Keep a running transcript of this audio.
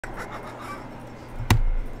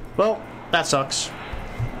Well, that sucks.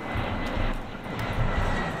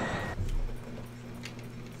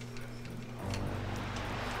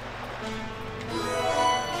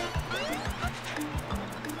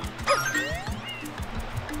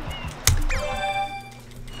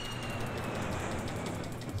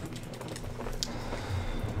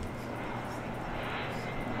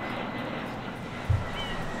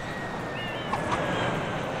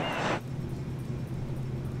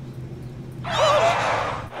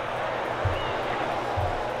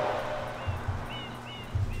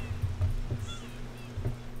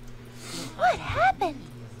 What happened?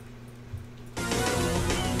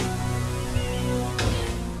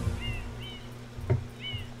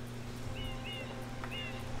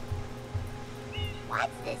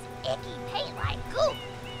 What's this icky paint-like goop?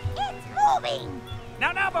 It's moving!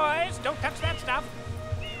 Now, now, boys, don't touch that stuff.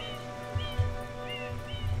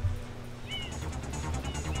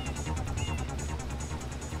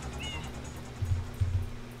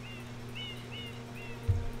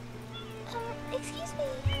 Excuse me,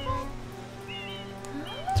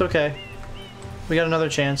 but... It's okay. We got another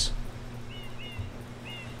chance.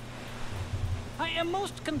 I am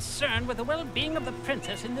most concerned with the well-being of the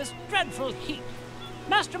princess in this dreadful heat.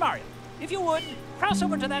 Master Mario, if you would, cross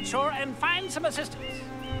over to that shore and find some assistance.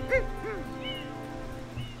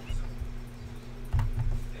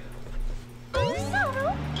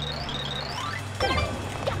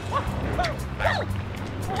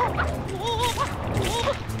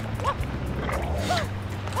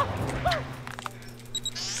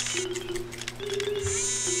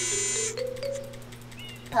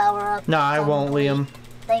 Power up. Nah, I won't, complete. Liam.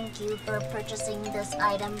 Thank you for purchasing this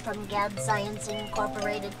item from Gad Science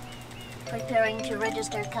Incorporated. Preparing to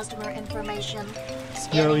register customer information. Yo,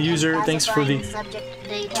 Scanning user, and thanks for the classifying subject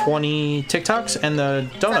data. 20 TikToks and the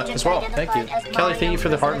donut Subject as well. Thank you. identified as Kelly, thank you for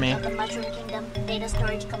the heart, Mario, man. resident of the Mushroom Kingdom. Data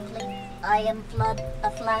storage complete. I am Flood,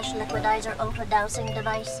 a flash liquidizer ultra dowsing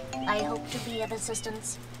device. I hope to be of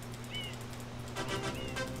assistance.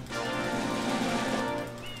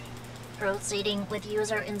 Proceeding with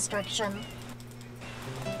user instruction.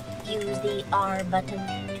 Use the R button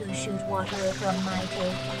to shoot water from my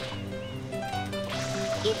tank.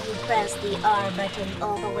 If you press the R button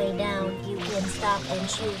all the way down, you can stop and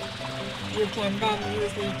shoot. You can then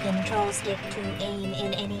use the control stick to aim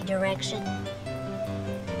in any direction.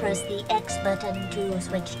 Press the X button to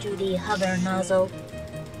switch to the hover nozzle.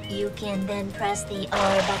 You can then press the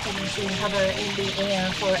R button to hover in the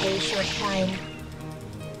air for a short time.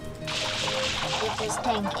 If this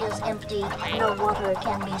tank is empty, no water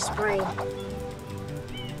can be sprayed.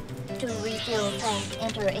 To refill tank,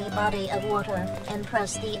 enter a body of water and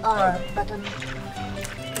press the R button.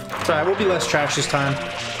 It's alright, we'll be less trash this time.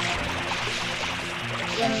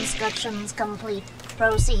 Instructions complete.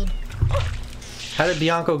 Proceed. How did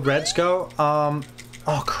Bianco Gretz go?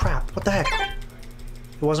 Oh crap, what the heck?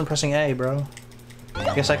 It wasn't pressing A, bro.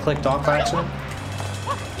 I guess I clicked off by accident.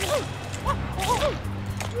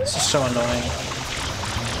 This is so annoying.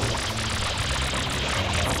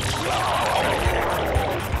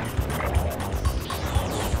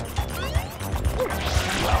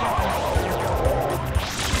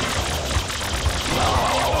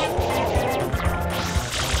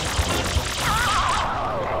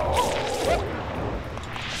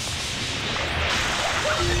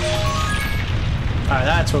 Alright,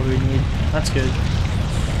 that's what we need. That's good.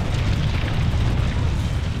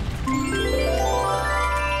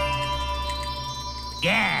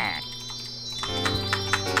 Yeah.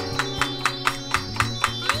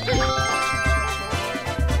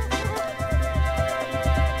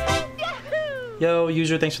 Yo,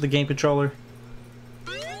 user, thanks for the game controller.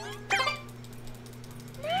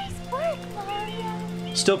 Nice work,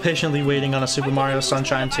 Mario. Still patiently waiting on a Super Mario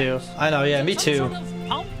Sunshine 2. I know, yeah, me too.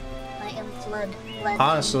 I am Flood. Glad to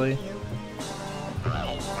Honestly. meet you.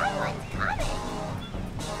 Hey, someone's coming.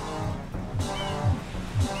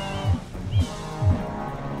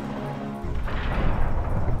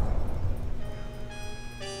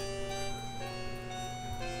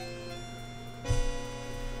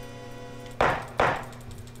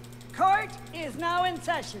 Court is now in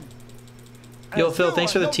session. Yo, As Phil, you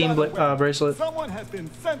thanks are for the no team doubt aware, bracelet. Someone has been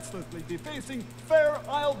senselessly defacing Fair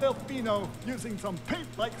Isle Delfino using some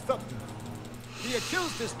paint-like substance. The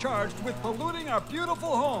accused is charged with polluting our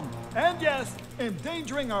beautiful home, and yes,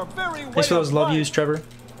 endangering our very way Thanks for those of love life. yous, Trevor.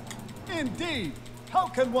 Indeed. How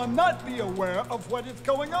can one not be aware of what is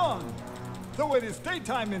going on? Though it is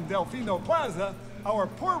daytime in Delfino Plaza, our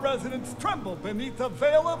poor residents tremble beneath a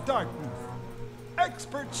veil of darkness.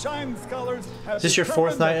 expert shine scholars have Is this your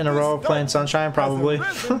fourth night in a row of playing Sunshine? Probably. I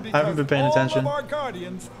haven't been paying attention. All of our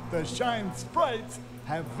guardians, the Shine Sprites,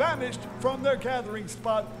 have vanished from their gathering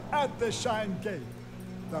spot at the Shine Gate.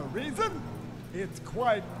 The reason? It's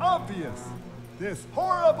quite obvious. This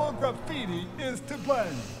horrible graffiti is to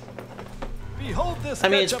blame. Behold this. I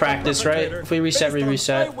mean, it's practice, right? If we reset, we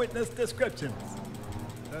reset. Eyewitness descriptions.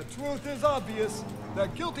 The truth is obvious. The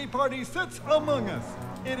guilty party sits among us.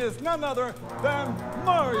 It is none other than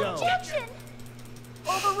Mario. Objection!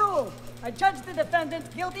 Overruled. I judge the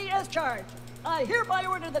defendant guilty as charged. I hereby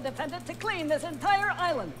order the defendant to clean this entire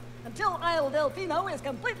island. Until Isle Delfino is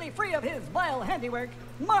completely free of his vile handiwork,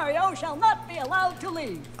 Mario shall not be allowed to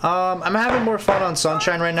leave. I'm having more fun on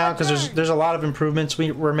Sunshine right now because there's a lot of improvements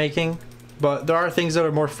we're making, but there are things that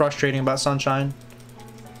are more frustrating about Sunshine.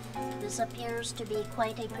 This appears to be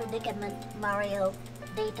quite a predicament, Mario.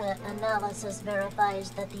 Data analysis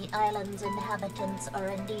verifies that the island's inhabitants are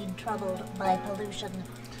indeed troubled by pollution,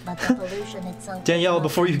 but the pollution itself... Danielle,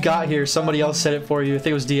 before you got here, somebody else said it for you. I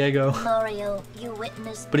think it was Diego. Mario, you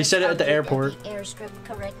witnessed... But he said it at the airport. The airstrip,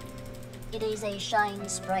 correct? It is a Shine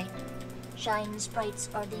Sprite. Shine Sprites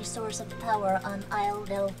are the source of power on Isle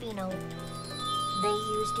Delfino. They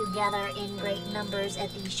used to gather in great numbers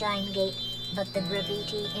at the Shine Gate, but the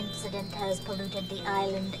graffiti incident has polluted the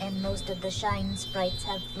island and most of the Shine Sprites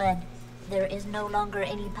have fled. There is no longer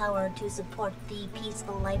any power to support the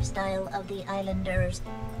peaceful lifestyle of the islanders.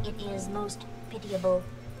 It is most pitiable.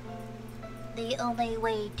 The only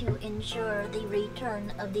way to ensure the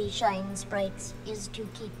return of the Shine Sprites is to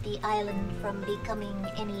keep the island from becoming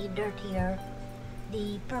any dirtier.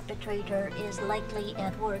 The perpetrator is likely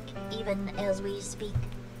at work even as we speak.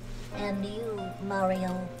 And you,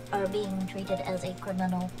 Mario, are being treated as a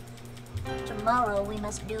criminal. Tomorrow we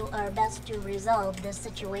must do our best to resolve this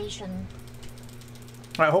situation.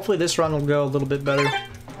 Alright, hopefully this run will go a little bit better.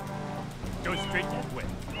 Go straight that way.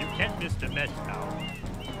 You can't miss the mess now.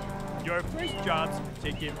 Your first job's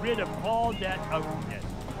to get rid of all that ugliness.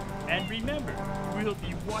 And remember, we'll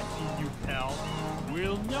be watching you, pal.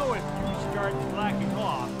 We'll know if you start slacking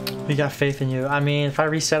off. We got faith in you. I mean, if I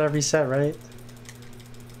reset, I reset, right?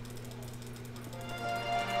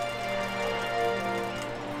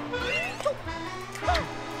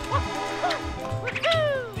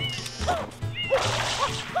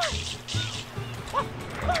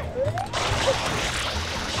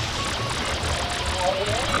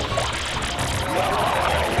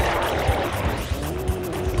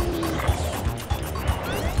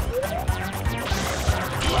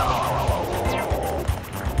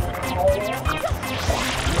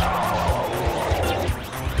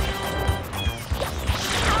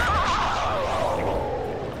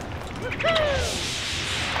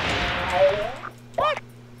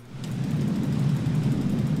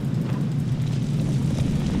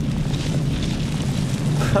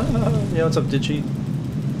 Yeah, what's up, Ditchy?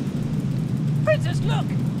 Princess, look!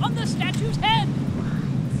 On the statue's head!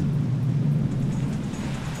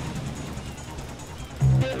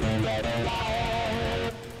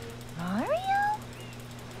 Mario?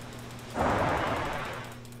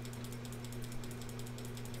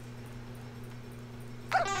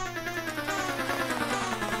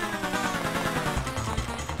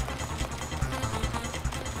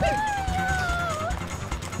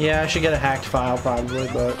 Yeah, I should get a hacked file probably,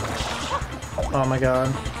 but... Oh my god.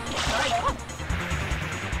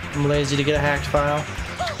 I'm lazy to get a hacked file.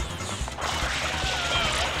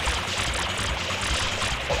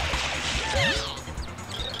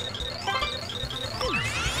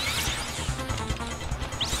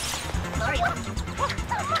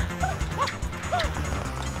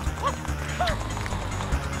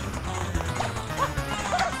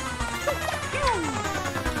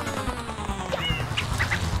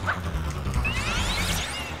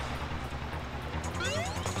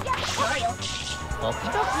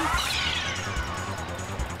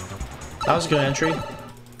 That was a good entry.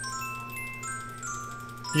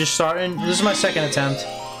 You just starting? This is my second attempt.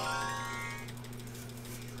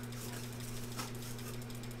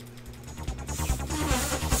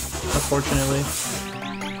 Unfortunately.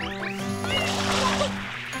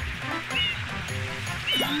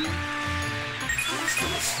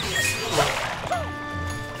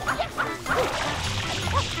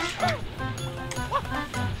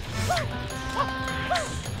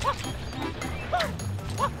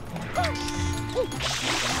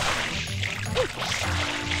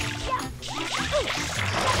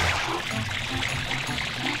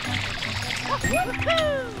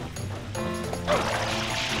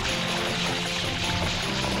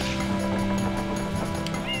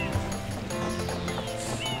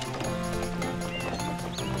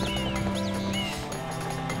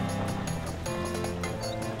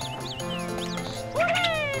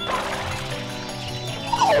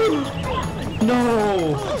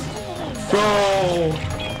 No! Bro!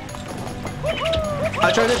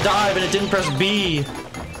 I tried to dive and it didn't press B.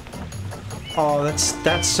 Oh,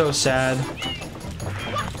 that's so sad.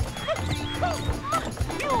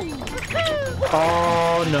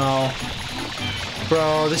 Oh no.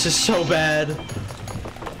 Bro, this is so bad.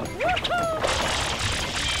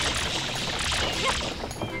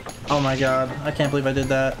 Oh my god, I can't believe I did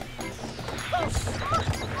that.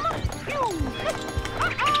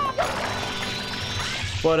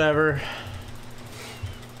 Whatever.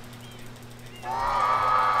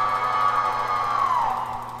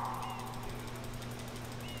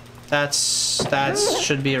 That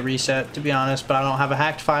should be a reset, to be honest, but I don't have a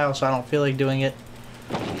hacked file, so I don't feel like doing it.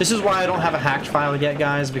 This is why I don't have a hacked file yet,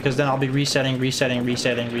 guys, because then I'll be resetting, resetting,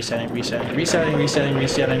 resetting, resetting, resetting, resetting, resetting, resetting,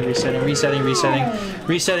 resetting, resetting, resetting,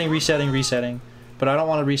 resetting, resetting, resetting. But I don't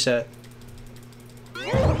want to reset.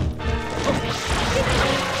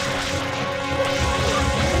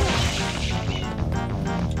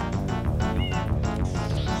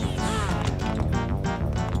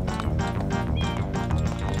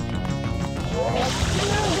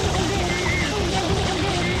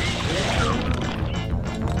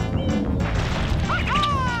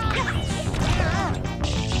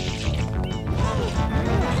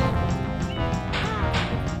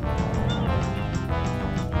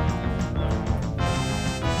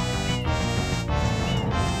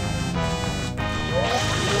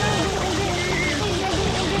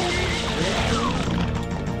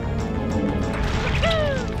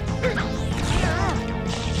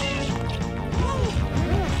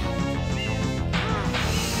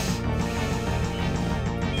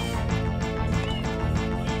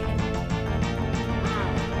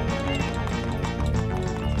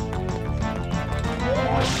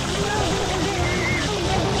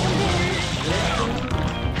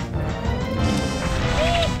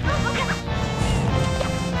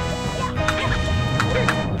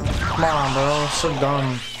 Come on, bro. So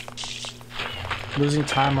dumb. Losing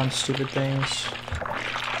time on stupid things.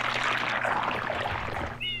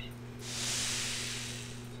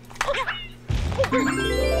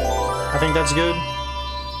 I think that's good.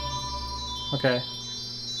 Okay.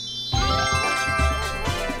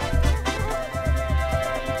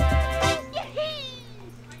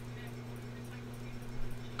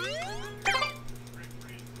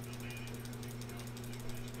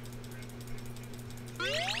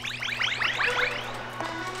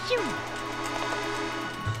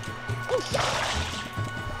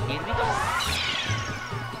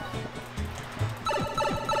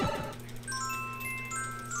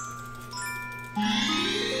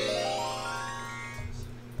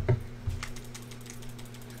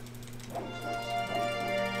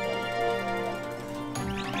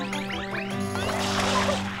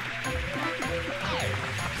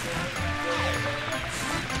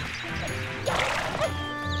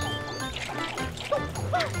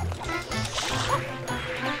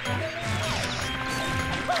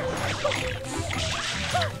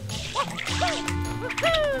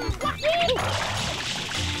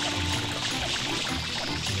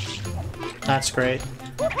 That's great.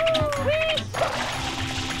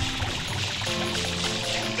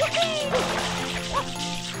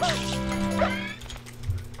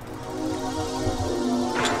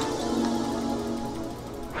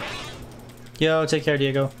 Yo, take care,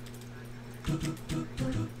 Diego.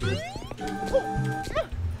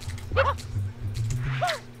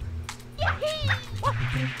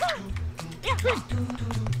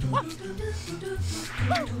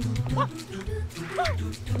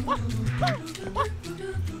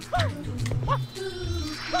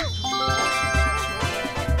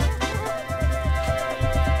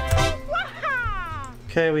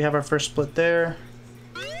 Okay, we have our first split there.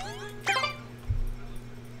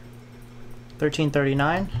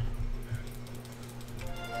 1339.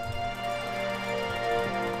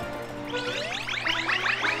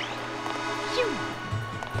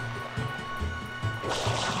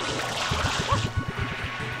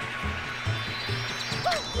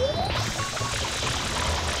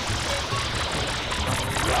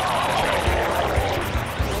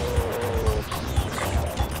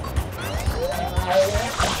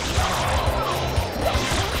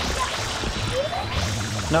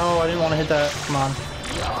 No, I didn't want to hit that. Come on.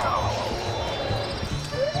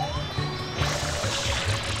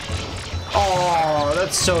 Oh,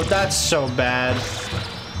 that's so bad.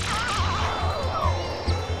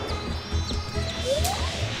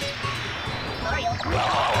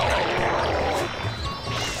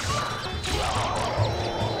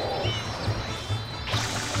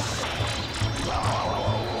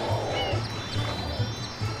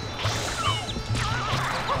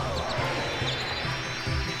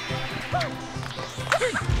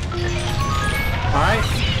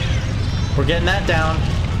 We're getting that down.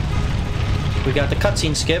 We got the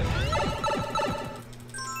cutscene skip.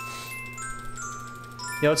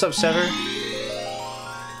 Yo, what's up, Sever?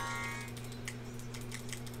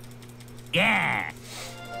 Yeah.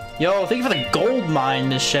 Yo, thank you for the gold mine,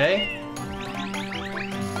 Miss Shay.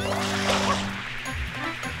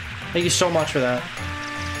 Thank you so much for that.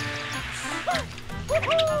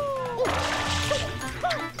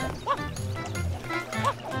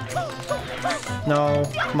 No,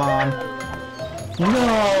 come on. No!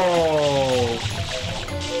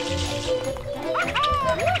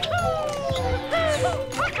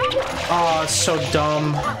 Oh, it's so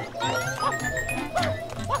dumb.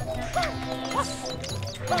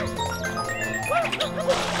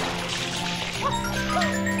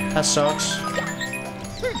 That sucks.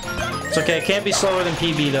 It's okay, it can't be slower than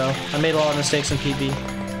PB though. I made a lot of mistakes in PB.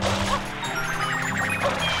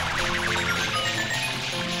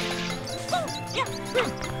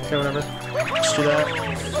 Okay, whatever. Let's do that.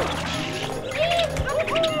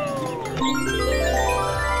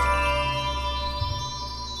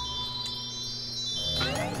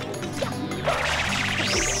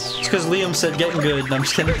 It's because Liam said getting good. No, I'm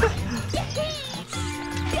just kidding.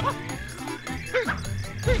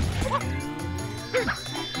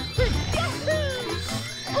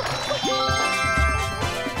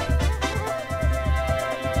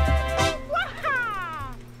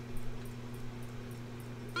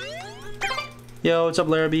 Yo, what's up,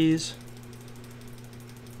 Larrabees?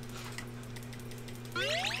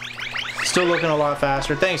 Still looking a lot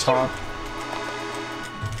faster. Thanks, Hawk.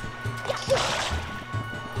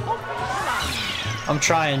 I'm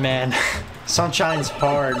trying, man. Sunshine's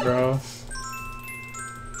hard, bro.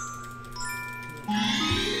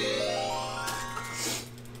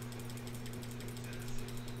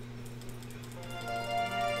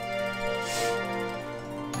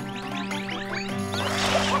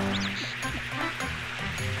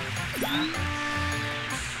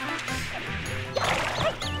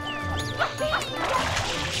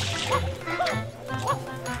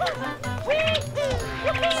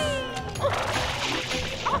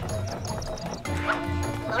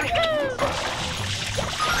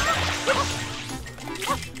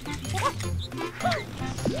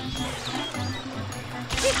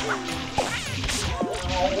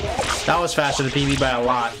 That was faster than PB by a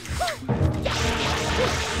lot.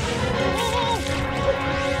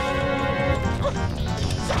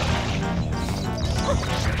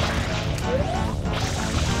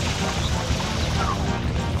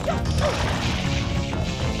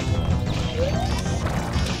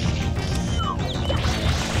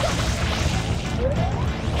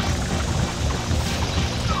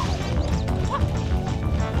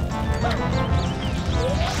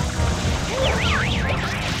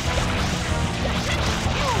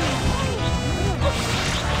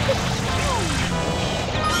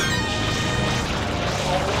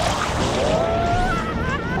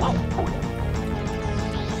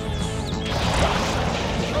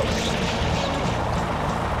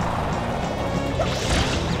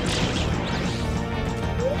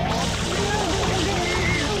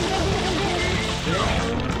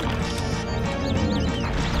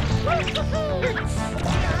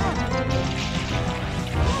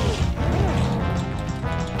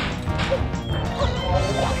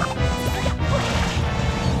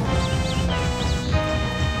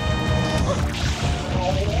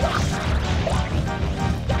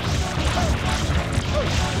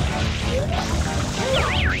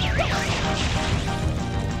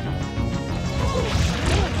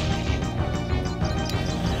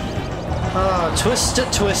 Twister,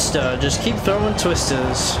 twister. Just keep throwing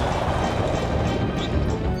twisters.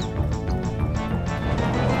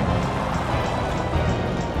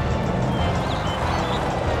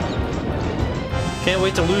 Can't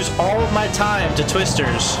wait to lose all of my time to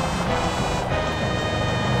twisters.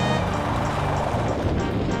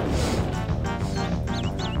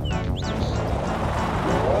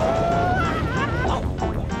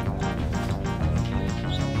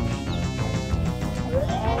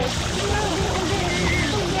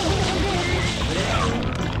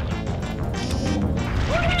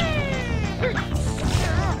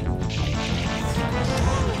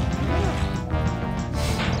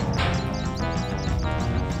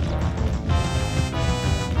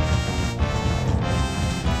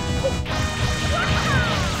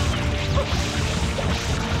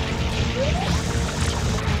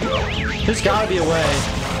 There's gotta be a way.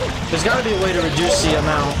 There's gotta be a way to reduce the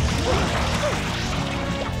amount.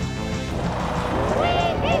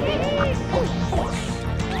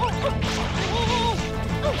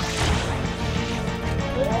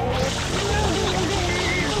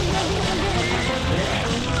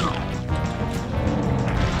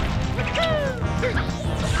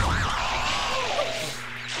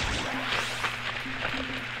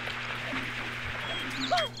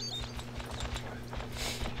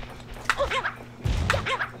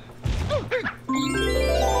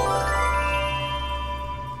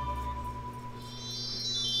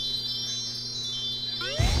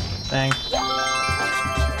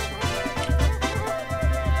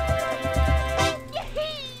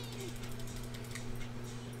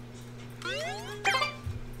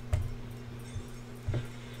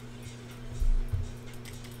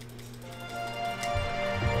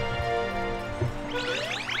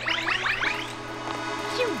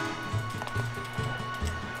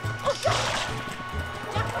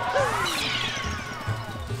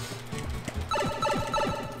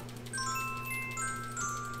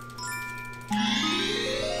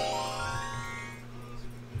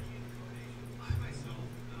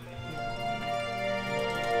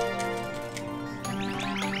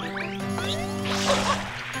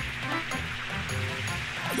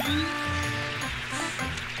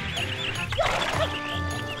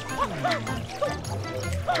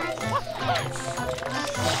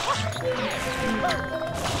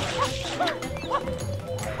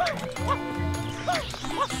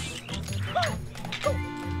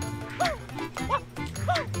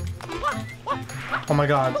 Oh my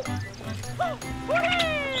god.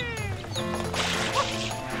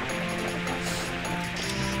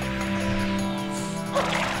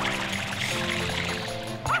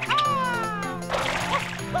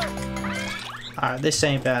 Alright, this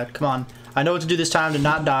ain't bad. Come on. I know what to do this time to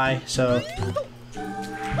not die, so... Give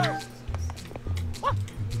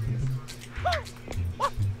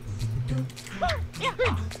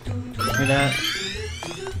me that.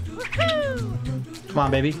 Come on,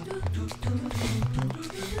 baby.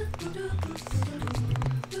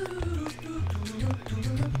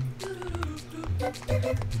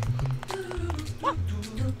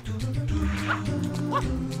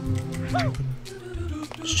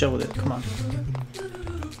 Just chill with it. Come on.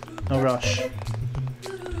 No rush.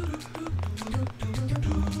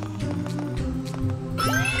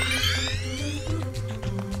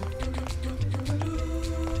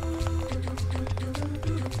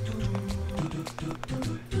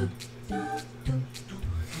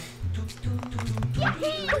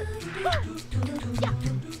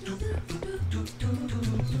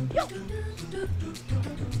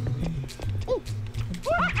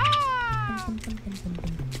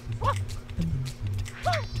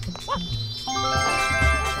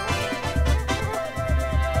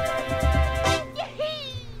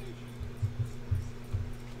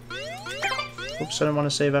 Oops, I didn't want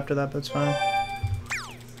to save after that, but it's fine.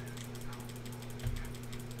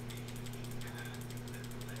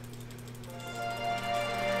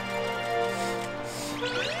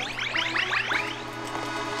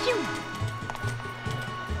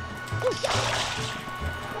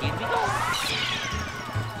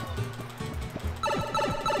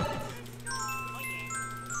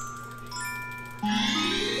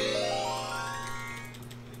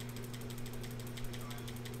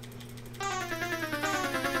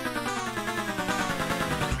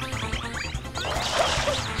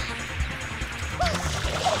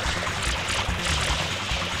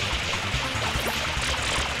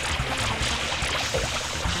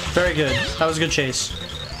 Very good. That was a good chase.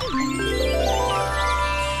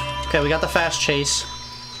 Okay, we got the fast chase.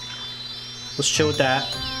 Let's chill with that.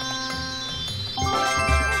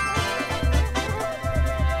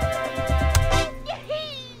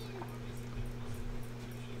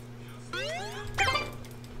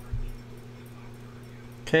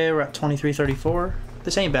 Okay, we're at 2334.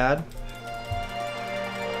 This ain't bad.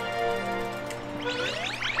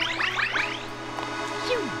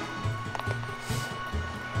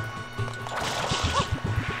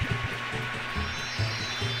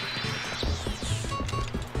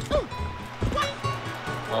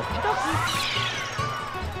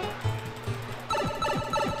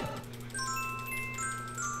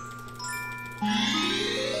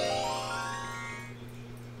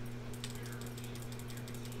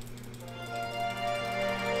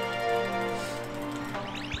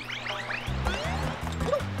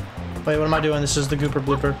 Wait, what am I doing? This is the Gooper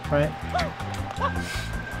Blooper, right?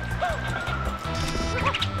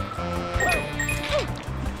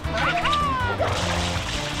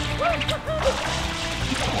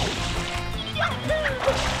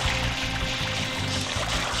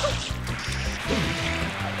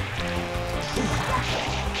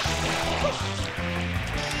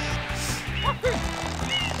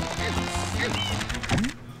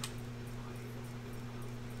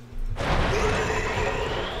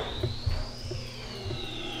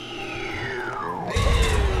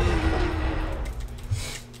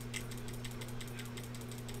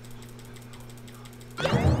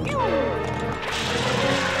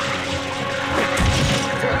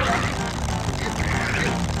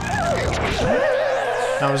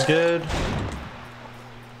 That was good.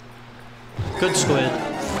 Good squid.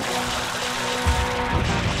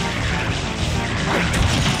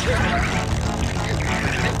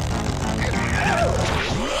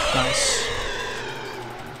 Nice.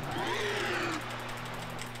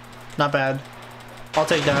 Not bad. I'll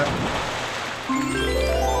take that.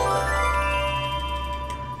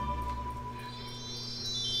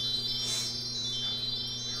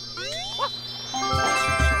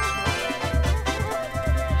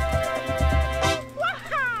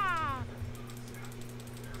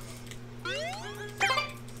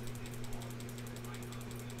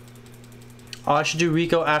 Oh, I should do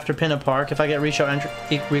Rico after Pinna Park if I get Rico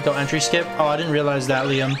entry skip. Oh, I didn't realize that,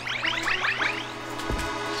 Liam.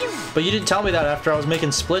 But you didn't tell me that after I was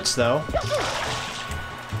making splits, though.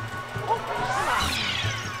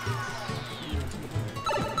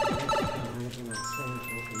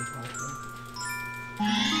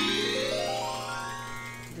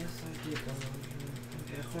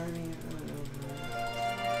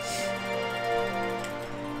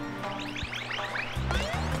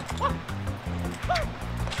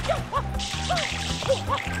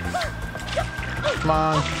 Come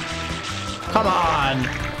on. Come on!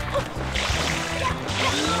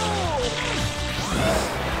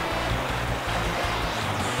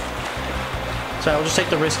 So I'll just take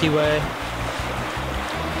the risky way.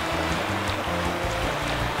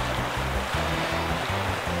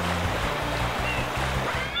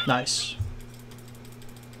 Nice.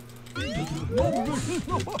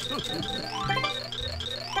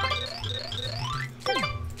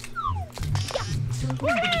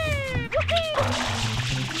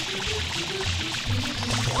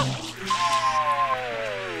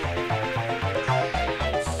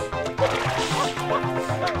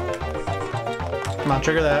 Come on,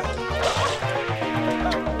 trigger that.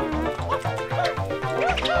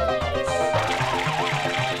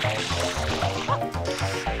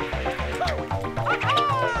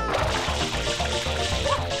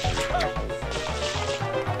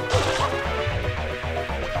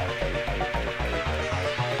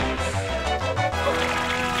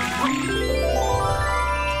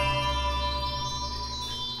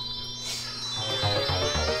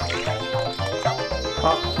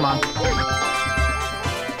 Oh, come on.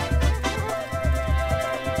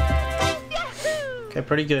 Okay,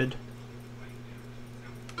 pretty good.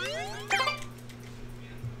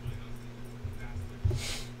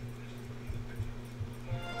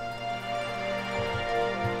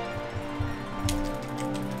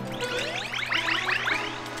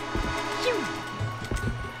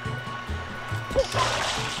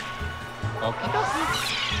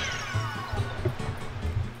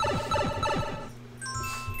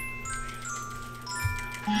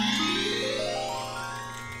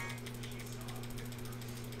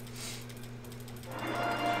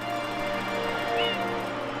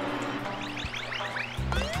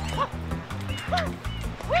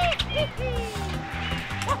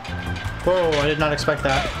 Whoa, I did not expect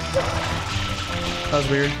that. That was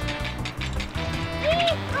weird.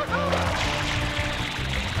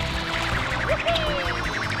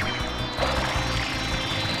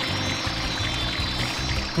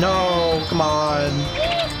 No, come on.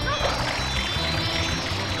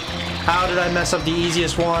 How did I mess up the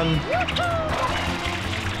easiest one?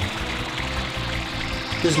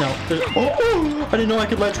 There's no... oh, I didn't know I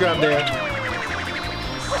could ledge grab there.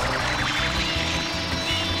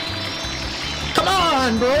 Come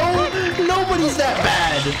on, bro! Nobody's that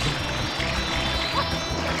bad!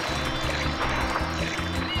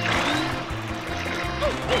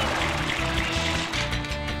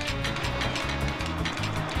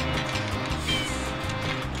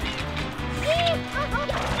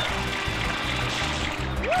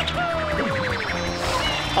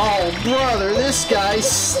 Oh, brother, this guy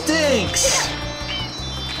stinks!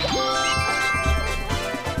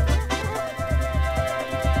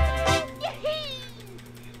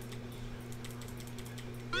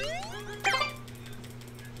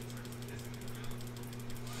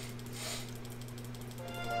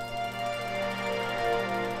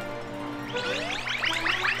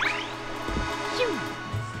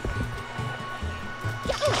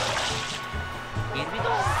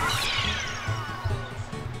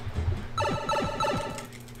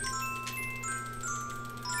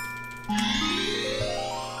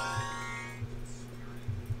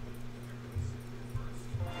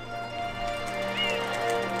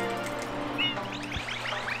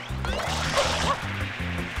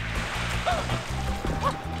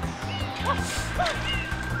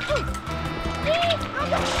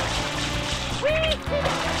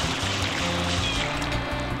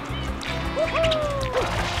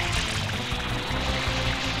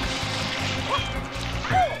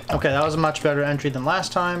 Okay, that was a much better entry than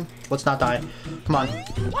last time. Let's not die. Come on.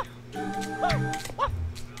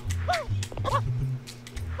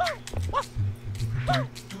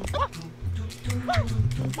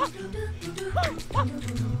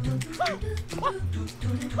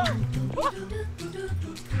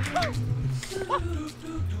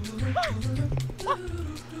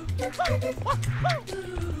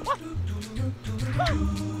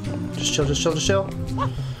 Just chill, just chill, just chill.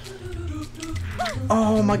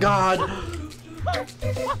 Oh my god!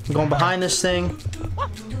 I'm going behind this thing.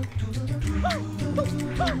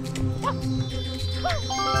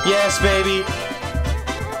 Yes, baby!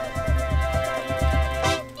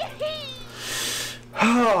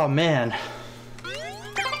 Oh man.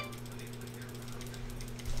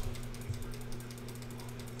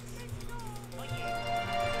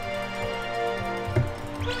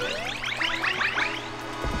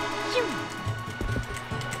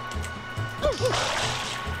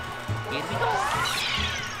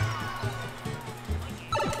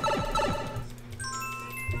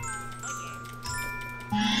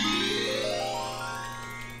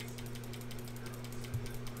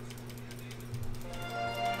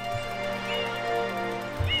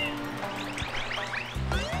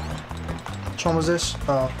 Which one was this?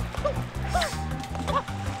 Oh.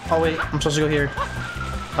 Oh wait, I'm supposed to go here.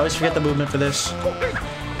 I always forget the movement for this.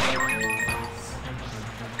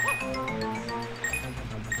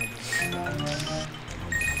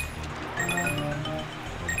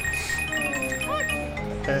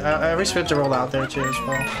 Okay, I always forget to roll out there too as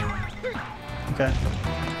well. Okay.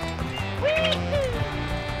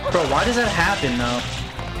 Bro, why does that happen though?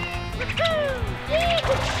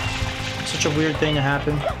 Such a weird thing to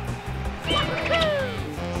happen.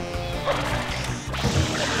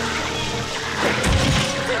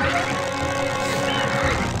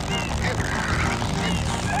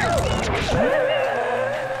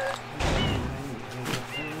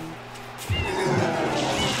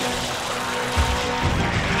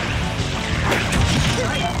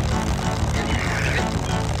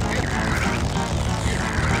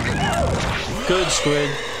 Good, Squid.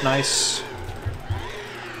 Nice.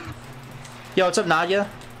 Yo, what's up, Nadia?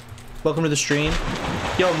 Welcome to the stream.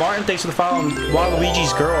 Yo, Martin, thanks for the follow. And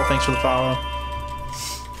Waluigi's girl, thanks for the follow.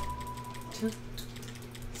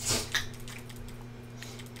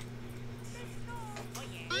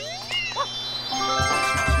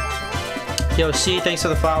 Yo, C, thanks for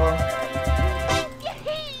the follow.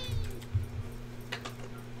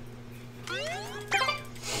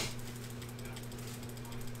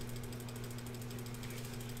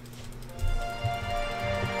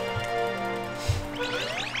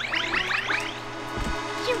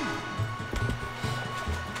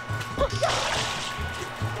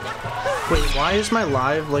 Wait, why is my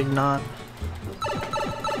live, like, not...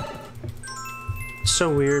 It's so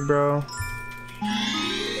weird, bro.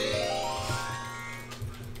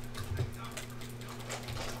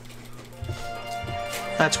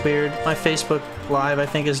 That's weird. My Facebook Live, I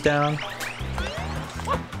think, is down.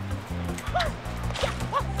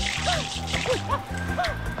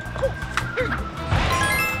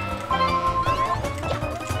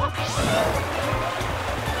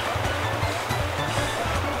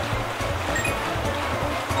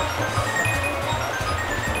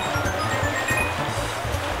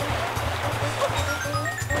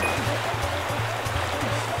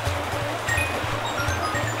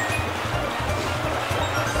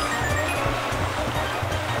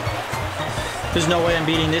 There's no way I'm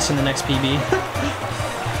beating this in the next PB.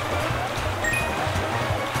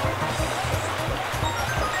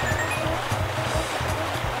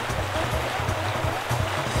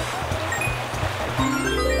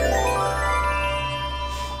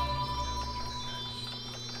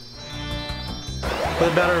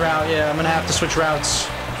 With a better route, yeah, I'm gonna have to switch routes.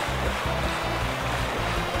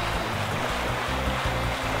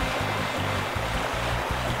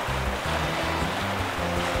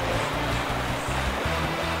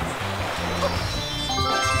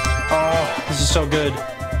 This is so good.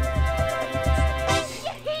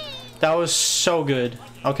 That was so good.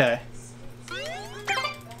 Okay.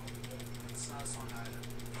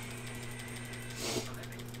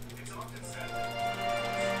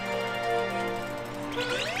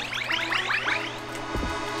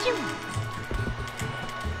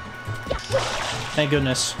 Thank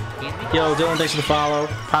goodness. Yo, Dylan, thanks for the follow.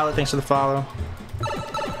 Pilot, thanks for the follow.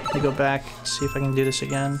 Let me go back, see if I can do this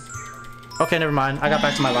again. Okay, never mind. I got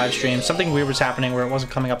back to my live stream. Something weird was happening where it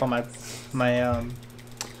wasn't coming up on my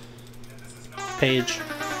page.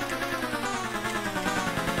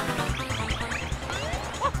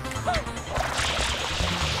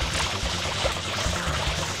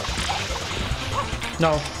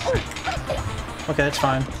 No. Okay, that's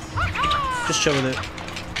fine. Just chill with it.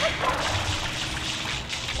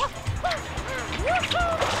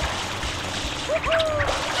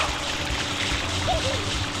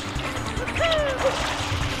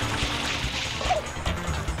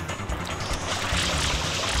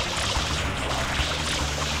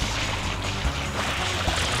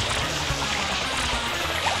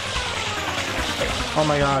 Oh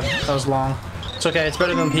my god, that was long. It's okay, it's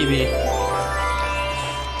better than PB.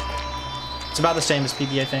 It's about the same as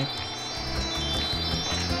PB, I think.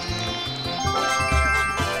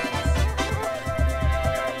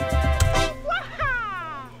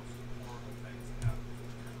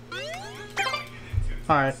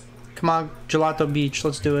 Alright, come on, Gelato Beach,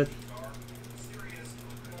 let's do it.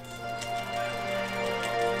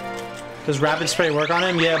 Does Rapid Spray work on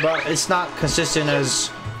him? Yeah, but it's not consistent as...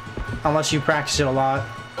 unless you practice it a lot.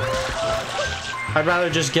 I'd rather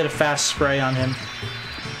just get a fast spray on him.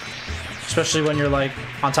 Especially when you're like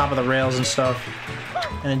on top of the rails and stuff.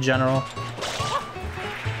 And in general.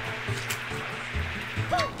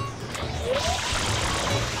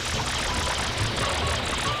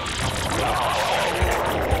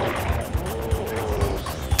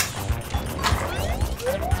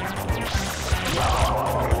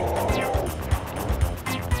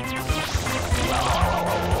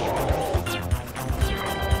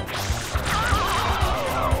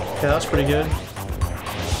 Okay, that's pretty good.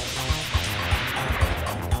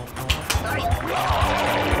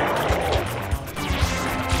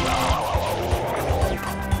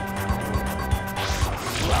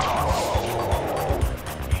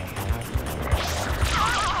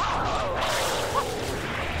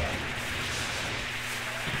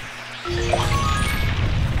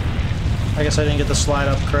 I guess I didn't get the slide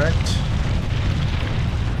up correct.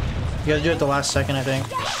 You gotta do it the last second, I think.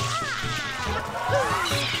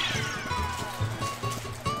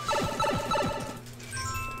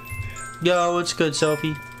 Yo, what's good,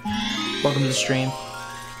 Sophie? Welcome to the stream.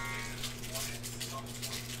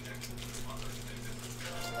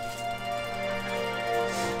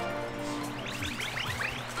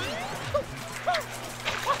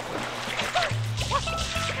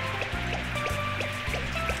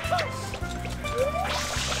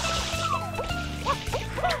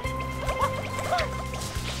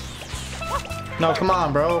 No, come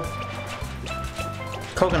on, bro.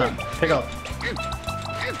 Coconut, pick up.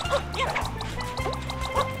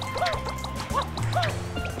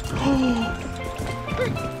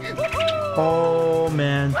 Oh,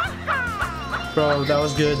 man. Bro, that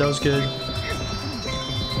was good, that was good.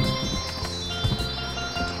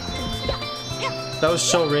 That was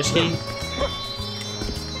so risky.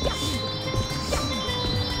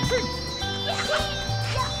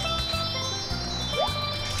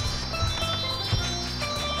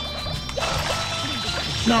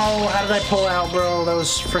 No, how did I pull out, bro? That was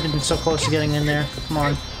freaking so close to getting in there. Come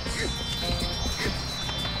on.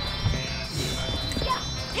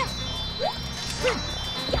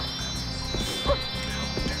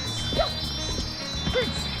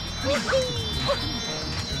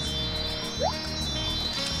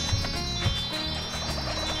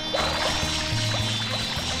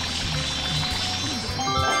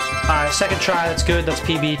 Alright, second try, that's good. That's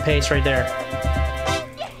PB pace right there.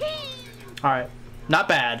 Alright. Not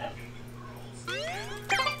bad.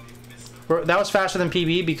 That was faster than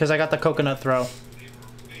PB because I got the coconut throw.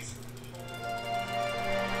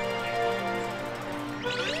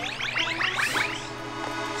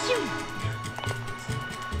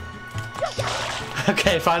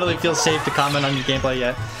 Okay, finally feels safe to comment on your gameplay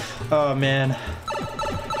yet. Oh man.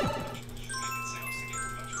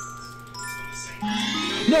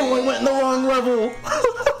 No, I went in the wrong level!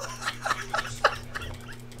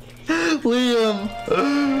 Liam!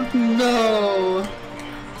 No!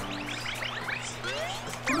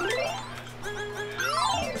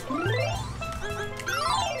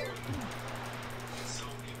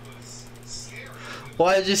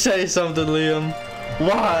 Why did you say something, Liam?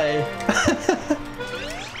 Why?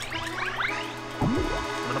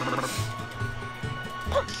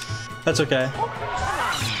 That's okay.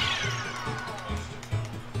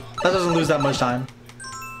 That doesn't lose that much time.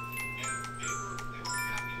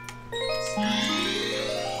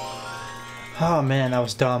 Oh man, that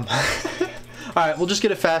was dumb. Alright, we'll just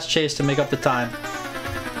get a fast chase to make up the time.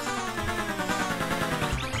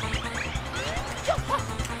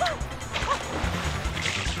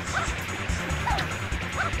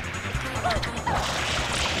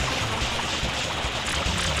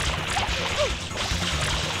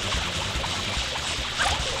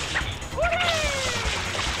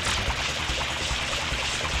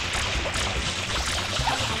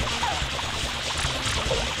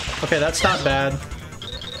 Okay, that's not bad.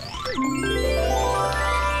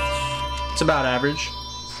 It's about average.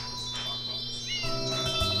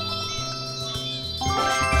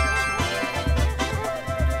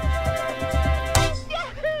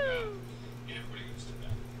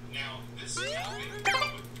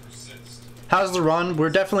 How's the run? We're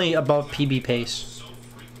definitely above PB pace.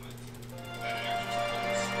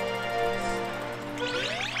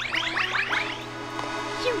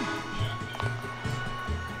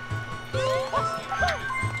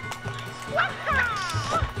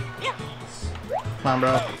 Come on,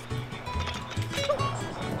 bro.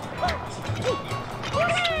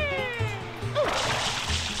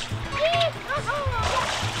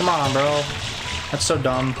 Come on, bro. That's so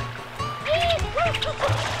dumb.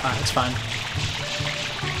 Alright, it's fine.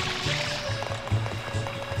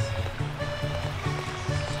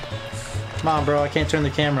 Come on, bro. I can't turn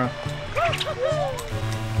the camera.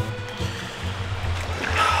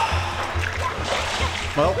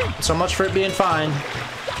 Well, so much for it being fine.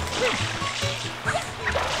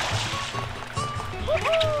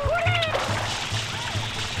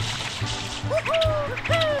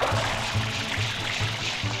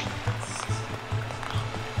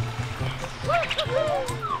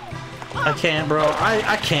 I can't, bro.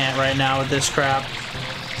 I can't right now with this crap.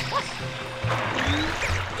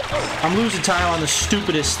 I'm losing time on the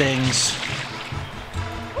stupidest things.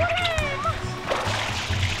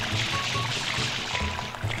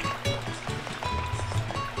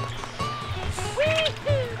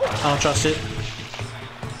 I don't trust it.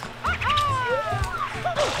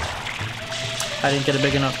 I didn't get a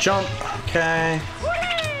big enough jump. Okay.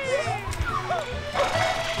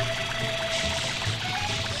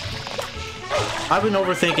 I've been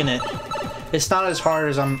overthinking it. It's not as hard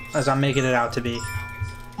as I'm making it out to be.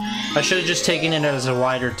 I should have just taken it as a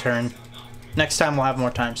wider turn. Next time we'll have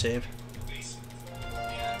more time save.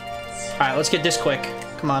 Alright, let's get this quick.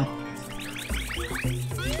 Come on.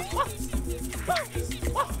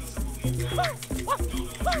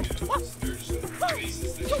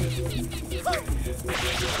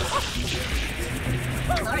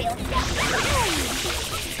 Mario.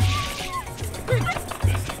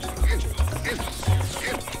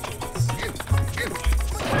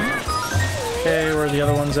 Okay, where are the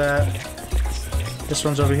other ones at? This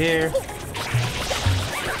one's over here.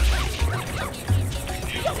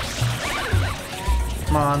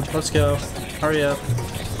 Come on, let's go. Hurry up.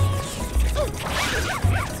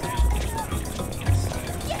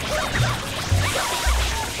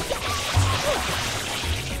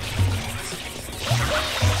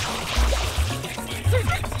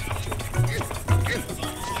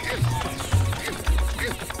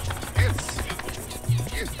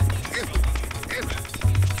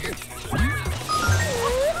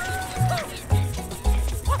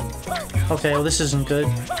 Okay, well this isn't good.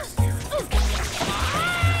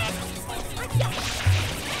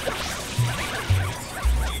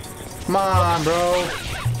 Come on, bro.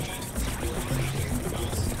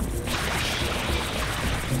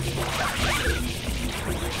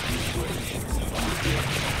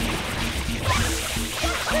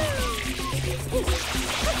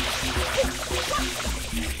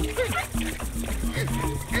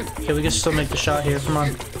 Okay, we can still make the shot here. Come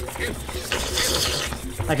on.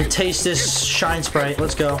 I can taste this Shine Sprite.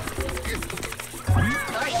 Let's go.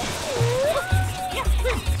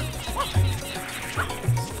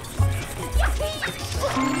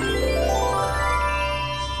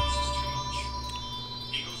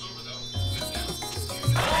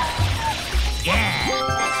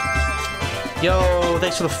 Yo,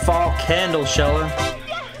 thanks for the fall candle, Sheller.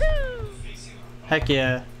 Heck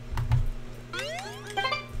yeah.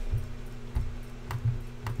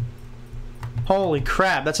 Holy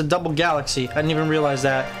crap, that's a double galaxy. I didn't even realize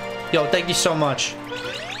that. Yo, thank you so much.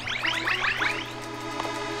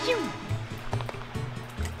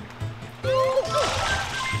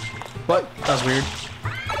 What? That was weird.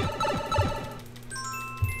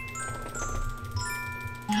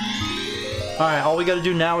 Alright, all we gotta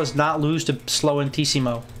do now is not lose to Slow and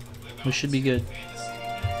Tissimo. We should be good.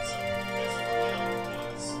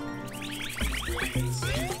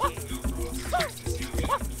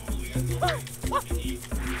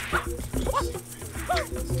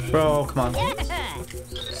 Bro, come on.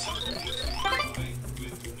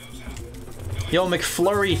 Yo,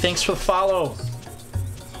 McFlurry, thanks for the follow.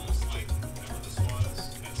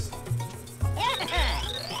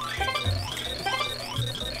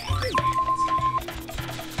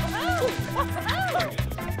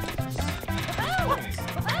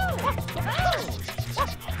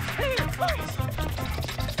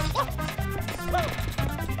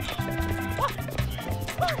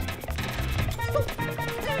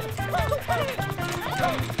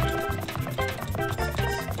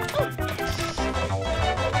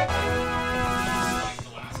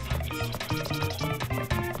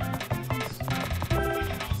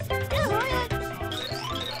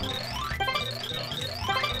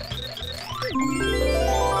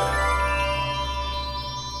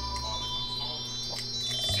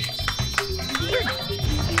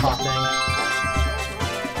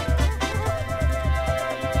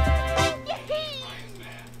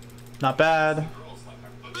 Not bad.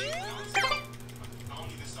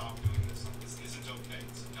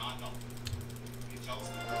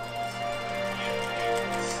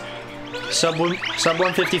 Sub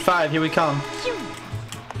 155, here we come.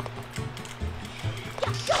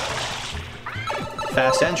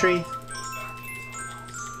 Fast entry.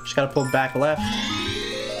 Just gotta pull back left.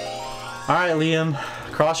 Alright, Liam.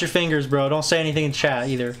 Cross your fingers, bro. Don't say anything in chat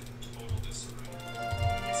either.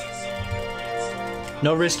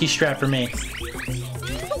 No risky strat for me.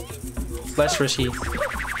 Less risky.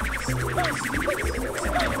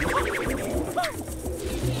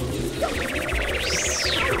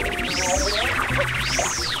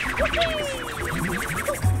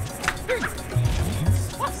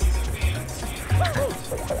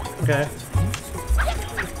 Okay.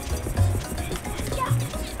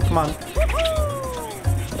 Come on.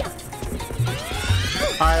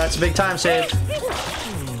 Alright, that's a big time save.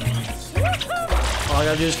 All I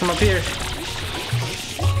gotta do is come up here.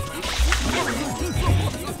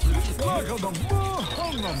 Look at the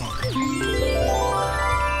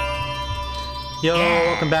Yo,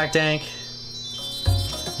 welcome back, Dank.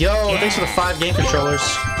 Yo, thanks for the 5 game controllers.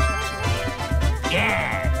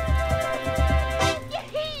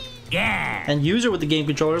 And user with the game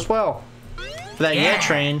controller as well. For that yeah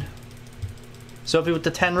train. Sophie with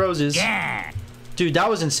the 10 roses. Dude, that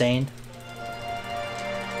was insane.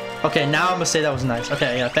 Okay, now I'm gonna say that was nice.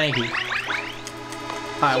 Okay, yeah, thank you.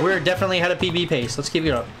 Alright, we're definitely ahead of PB pace. Let's keep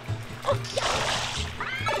it up.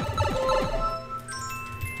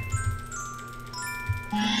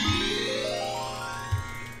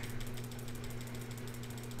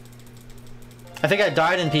 I think I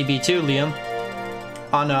died in PB too, Liam.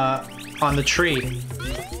 On the tree.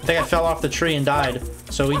 I think I fell off the tree and died.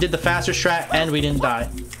 So we did the faster strat and we didn't die.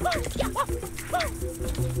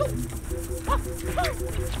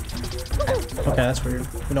 Okay, that's weird.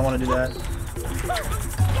 We don't want to do that.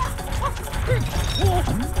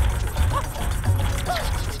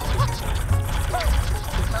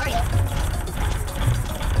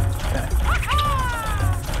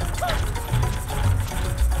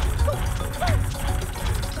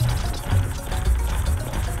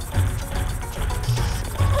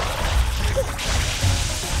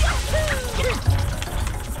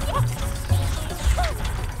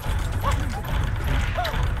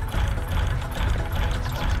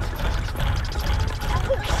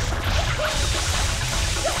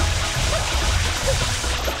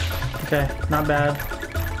 Okay, not bad.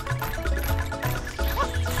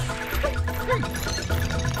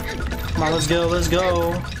 Come on, let's go, let's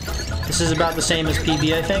go. This is about the same as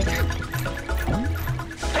PB, I think.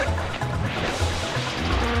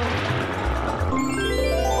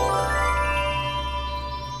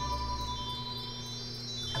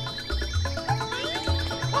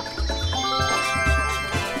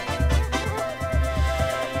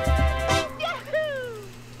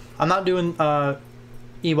 I'm not doing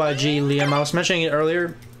EYG, Liam. I was mentioning it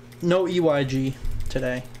earlier. No EYG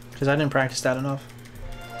today because I didn't practice that enough.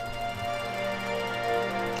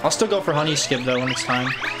 I'll still go for honey skip though when it's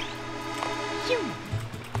time.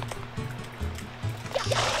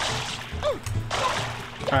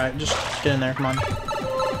 Alright, just get in there, come on.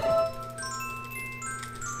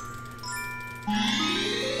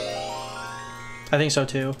 I think so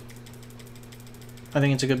too. I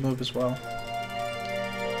think it's a good move as well.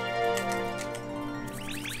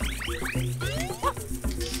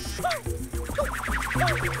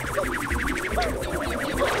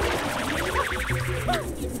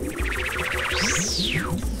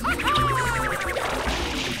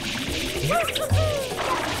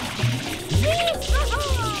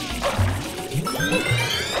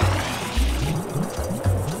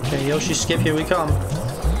 Okay, Yoshi skip, here we come.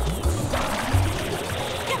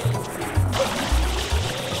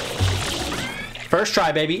 First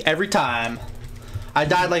try, baby, every time. I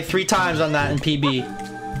died like 3 times on that in PB.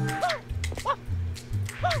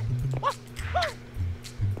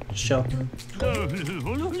 Just chill.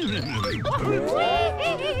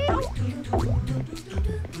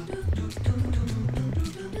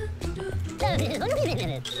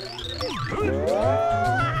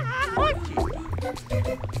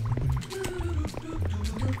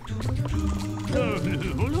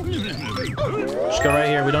 Just go right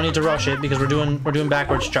here. We don't need to rush it because we're doing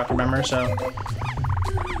backwards chuck, remember? So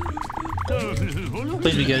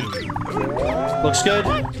please be good. Looks good.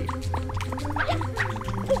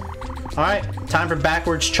 All right, time for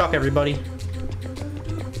backwards chuck, everybody.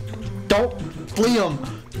 Don't, Liam.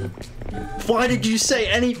 Why did you say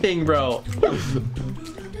anything, bro?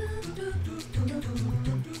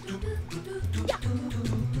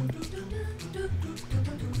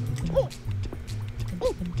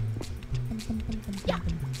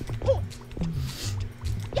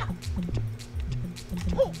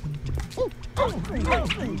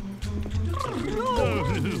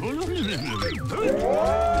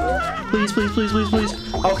 Please, please, please, please,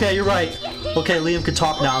 please. Okay, you're right. Okay, Liam can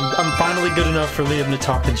talk now. I'm finally good enough for Liam to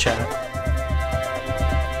talk in chat.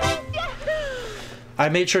 I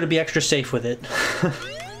made sure to be extra safe with it.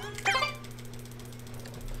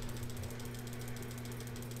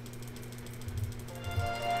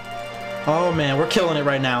 Oh man, we're killing it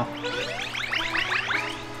right now.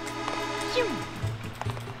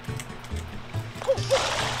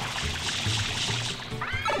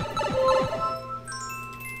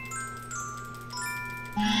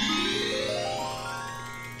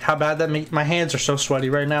 How bad that makes my hands are so sweaty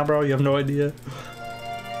right now, bro. You have no idea.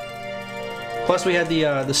 Plus, we had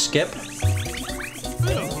the skip.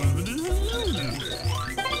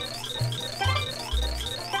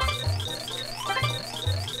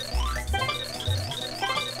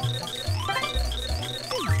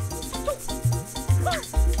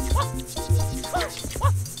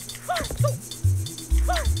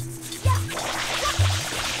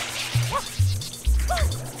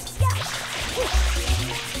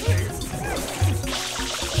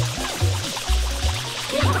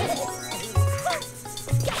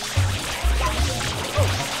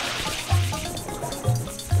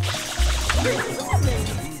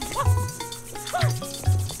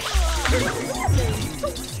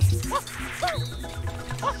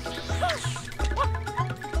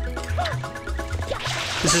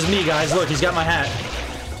 This is me, guys. Look, he's got my hat.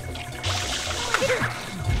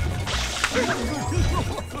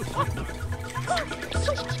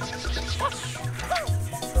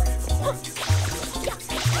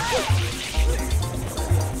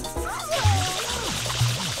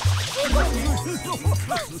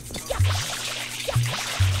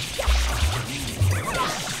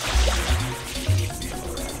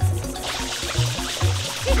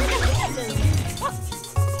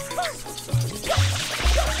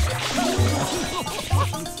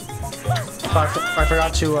 I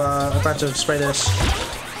forgot to spray this.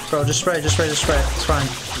 Bro, just spray, just spray, just spray. It's fine.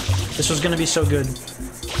 This was gonna be so good.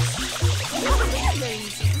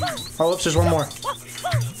 Oh, oops, there's one more.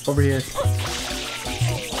 Over here.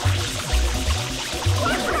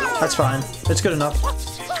 That's fine. It's good enough.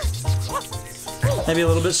 Maybe a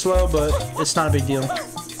little bit slow, but it's not a big deal.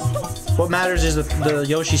 What matters is the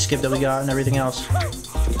Yoshi skip that we got and everything else.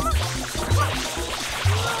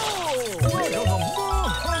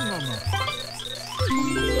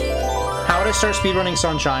 How would I start speedrunning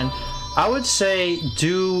Sunshine? I would say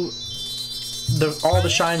do all the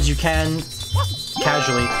shines you can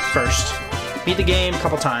casually first. Beat the game a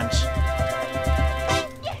couple times.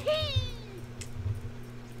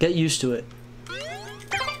 Get used to it.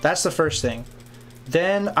 That's the first thing.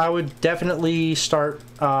 Then I would definitely start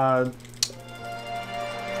I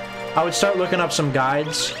would start looking up some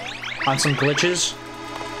guides on some glitches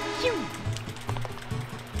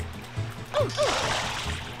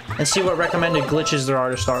and see what recommended glitches there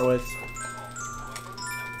are to start with.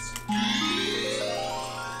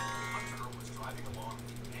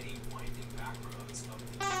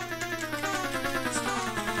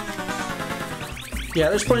 Yeah,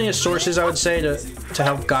 there's plenty of sources, I would say, to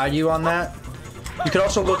help guide you on that. You could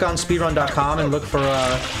also look on speedrun.com and look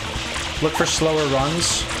for slower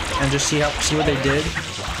runs and just see what they did.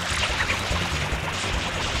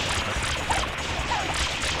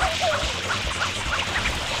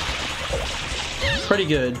 Pretty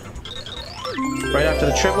good. Right after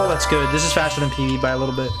the triple, that's good. This is faster than PB by a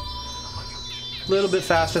little bit. A little bit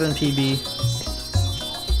faster than PB.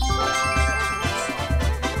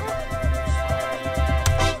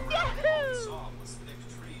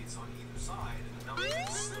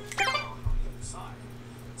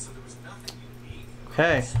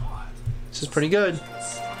 Okay, this is pretty good. Do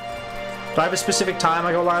I have a specific time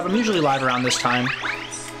I go live? I'm usually live around this time.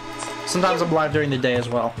 Sometimes I'm live during the day as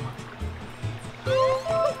well.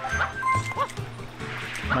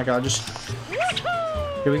 Oh my god, just...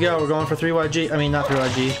 Here we go, we're going for 3YG. I mean, not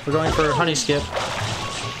 3YG. We're going for Honey Skip.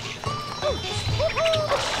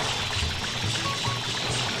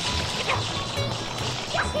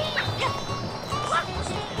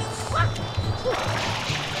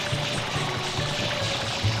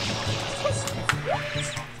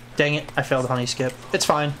 Dang it, I failed Honey Skip. It's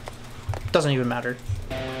fine. Doesn't even matter.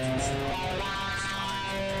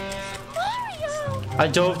 I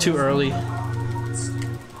dove too early.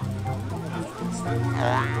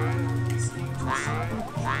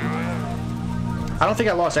 I don't think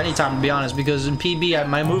I lost any time, to be honest, because in PB,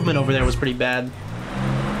 my movement over there was pretty bad.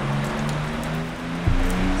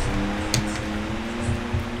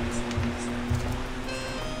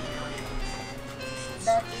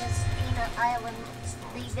 That is Peanut Island.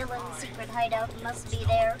 The villain's secret hideout must be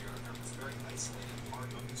there.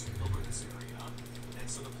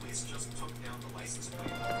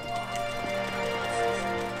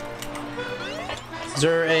 Is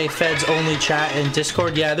there a feds only chat in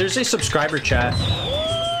Discord? Yeah, there's a subscriber chat.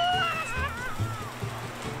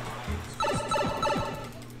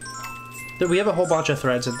 We have a whole bunch of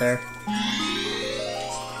threads in there.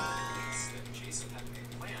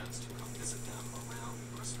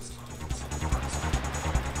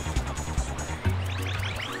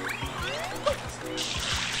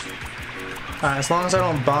 Alright, as long as I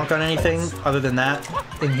don't bonk on anything other than that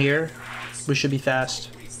in here, we should be fast.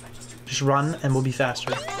 Just run and we'll be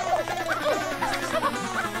faster.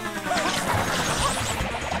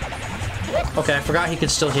 Okay, I forgot he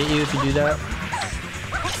could still hit you if you do that.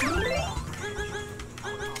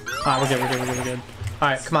 Alright, we're good, we're good, we're good, we're good.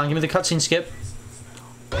 Alright, come on, give me the cutscene skip.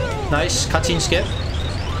 Nice, cutscene skip.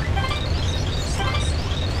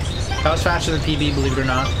 That was faster than PB, believe it or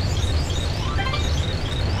not.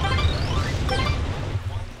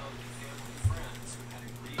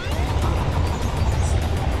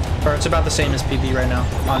 Or it's about the same as PB right now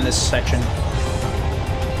on this section.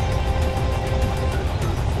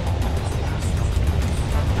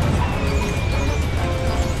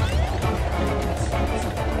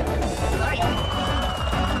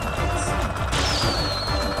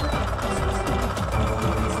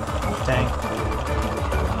 Dang.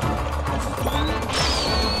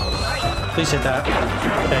 Please hit that.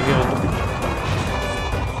 Okay, good.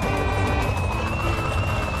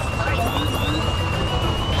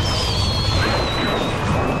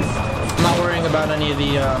 I'm not worrying about any of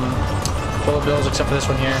the bullet bills except for this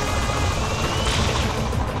one here.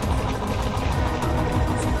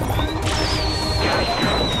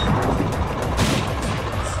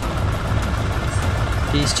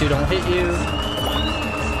 These two don't hit you.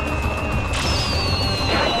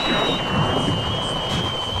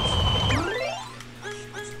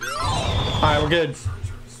 Alright, we're good.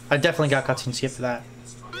 I definitely got cutscene skip for that.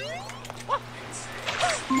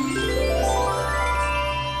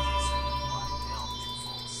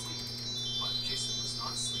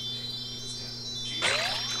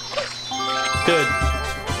 Good.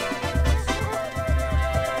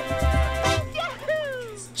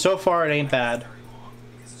 So far, it ain't bad.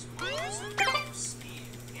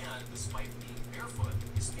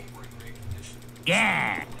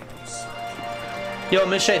 Yeah. Yo,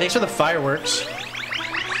 Miss Shay, thanks for the fireworks.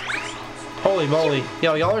 Holy moly.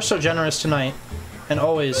 Yo, y'all are so generous tonight. And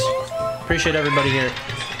always. Appreciate everybody here.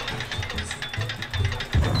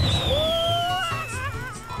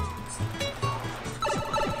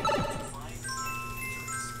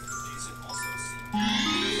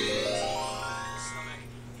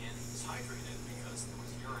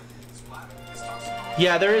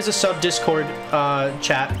 Yeah, there is a sub Discord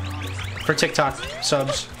chat for TikTok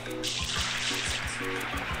subs.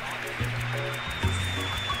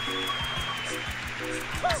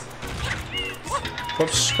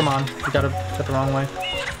 Whoops, come on. You got the wrong way.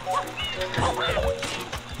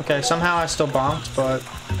 Okay, somehow I still bonked, but...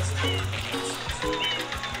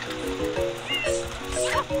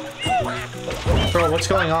 Bro, what's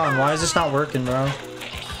going on? Why is this not working, bro?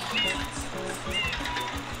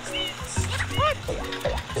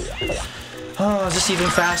 Oh, is this even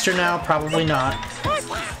faster now? Probably not.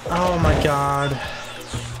 Oh my god.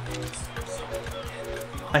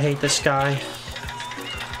 I hate this guy.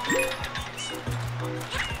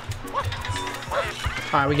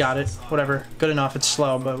 Alright, we got it. Whatever. Good enough. It's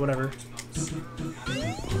slow, but whatever.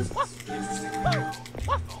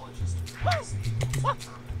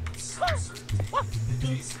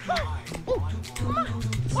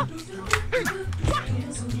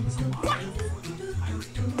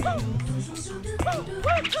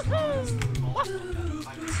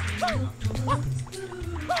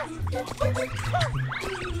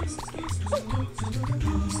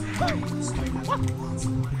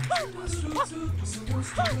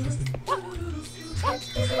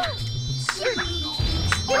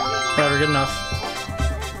 Whatever, good enough.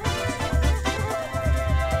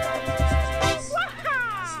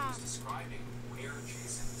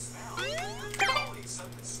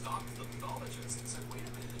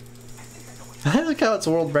 I like how it's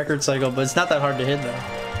a world record cycle, but it's not that hard to hit though.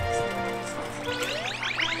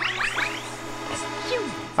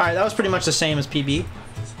 Alright, that was pretty much the same as PB.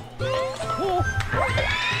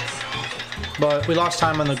 But we lost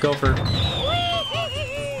time on the Gopher.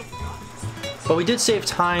 But we did save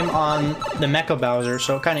time on the Mecha Bowser,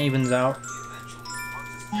 so it kind of evens out.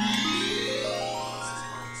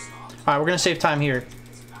 Alright, we're going to save time here.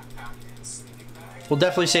 We'll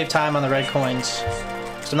definitely save time on the red coins.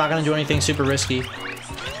 So I'm not going to do anything super risky.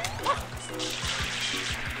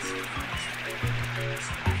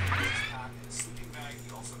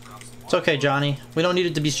 It's okay, Johnny. We don't need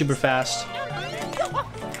it to be super fast.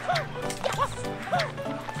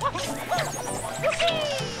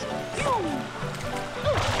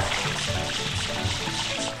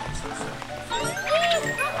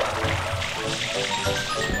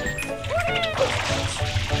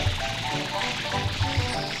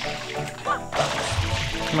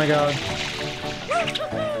 Oh my god.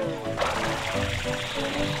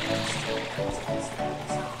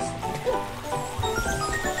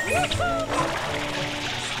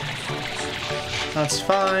 That's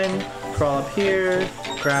fine. Crawl up here,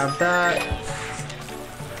 grab that.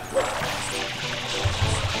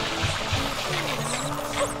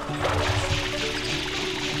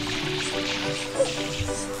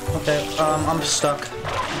 Okay, I'm stuck.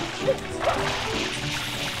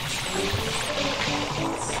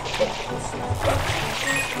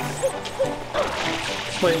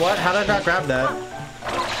 Wait, what? How did I not grab that?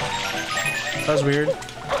 That was weird.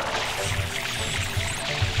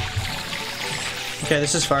 Okay,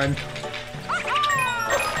 this is fine.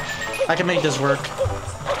 I can make this work.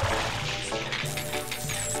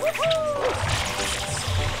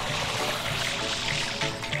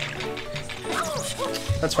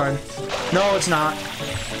 That's fine. No, it's not.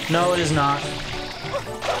 No, it is not.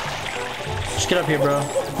 Just get up here, bro.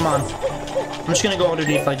 Come on. I'm just gonna go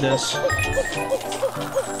underneath like this.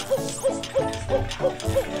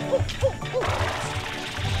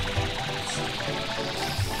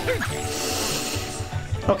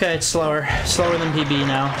 Okay, it's slower. Slower than PB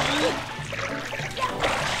now.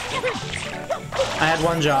 I had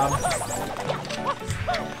one job.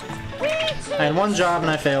 I had one job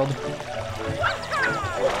and I failed.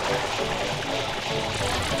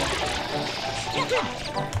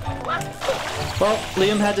 Well,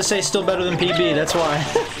 Liam had to say still better than PB, that's why.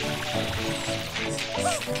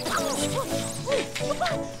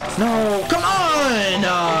 No, come on!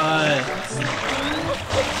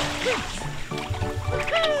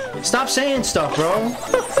 Stop saying stuff, bro.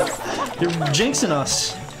 You're jinxing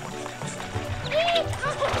us.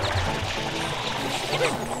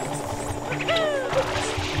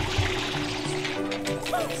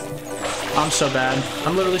 I'm so bad.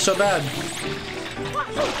 I'm literally so bad.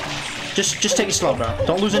 Just take it slow, bro.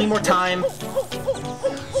 Don't lose any more time. I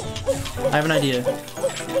have an idea.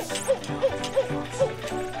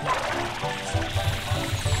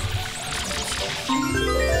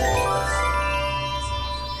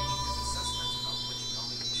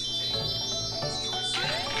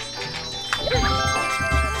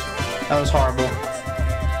 That was horrible.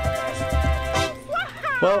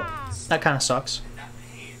 Well, that kind of sucks.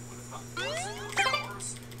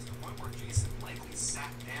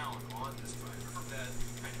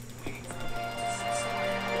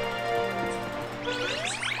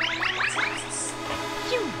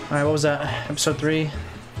 Alright, what was that? Episode 3?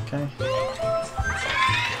 Okay.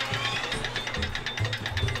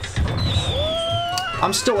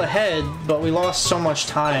 I'm still ahead, but we lost so much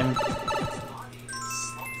time.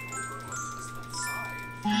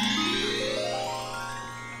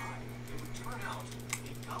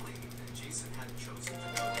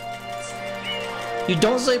 You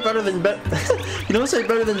don't say better than you don't say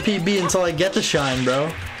better than PB until I get the shine,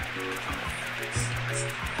 bro.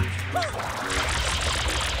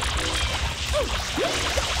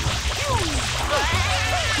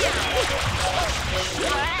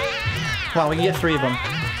 Come on, we can get 3 of them.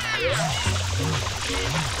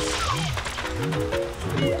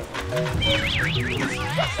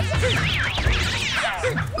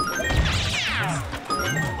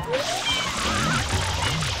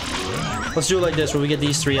 Let's do it like this, where we get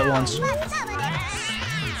these 3 at once.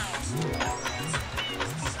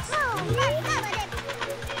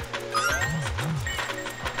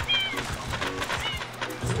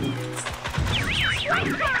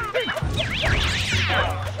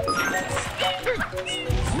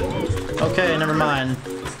 Okay, never mind.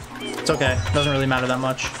 It's okay. Doesn't really matter that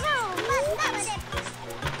much.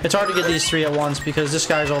 It's hard to get these 3 at once because this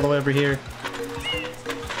guy's all the way over here.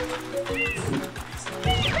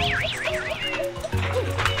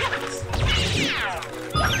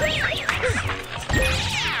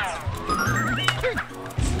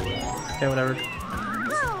 Okay, whatever.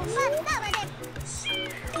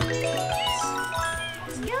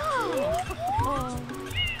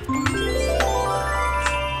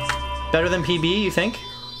 Better than PB, you think?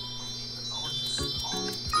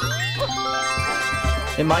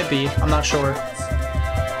 It might be. I'm not sure.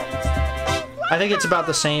 I think it's about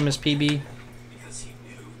the same as PB.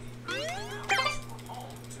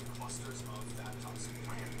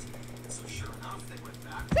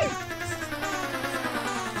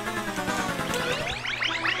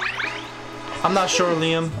 I'm not sure,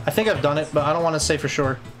 Liam. I think I've done it, but I don't want to say for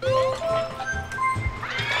sure.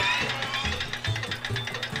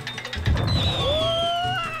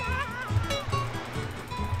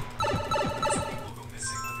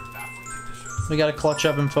 We gotta clutch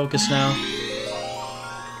up and focus now.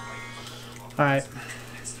 Alright.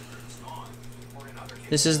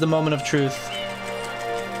 This is the moment of truth.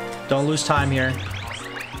 Don't lose time here.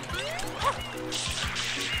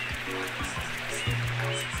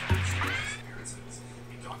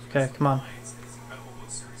 Okay, come on.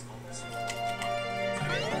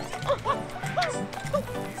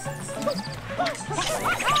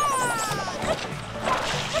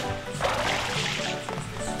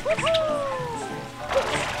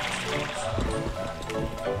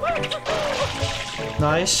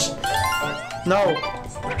 Nice. No.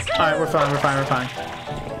 Alright, we're fine, we're fine, we're fine.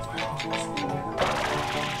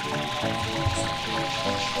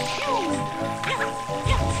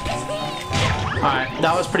 Alright,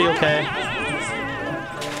 that was pretty okay.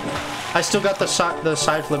 I still got the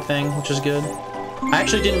side flip thing, which is good. I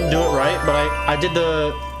actually didn't do it right, but I did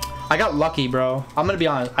the... I got lucky, bro. I'm gonna be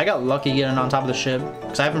honest. I got lucky getting on top of the ship,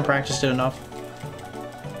 because I haven't practiced it enough.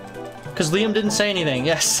 Because Liam didn't say anything,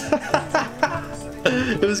 yes.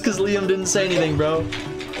 It was because Liam didn't say anything, bro.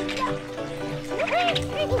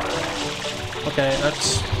 Okay,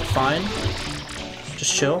 that's fine.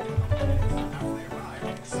 Just chill.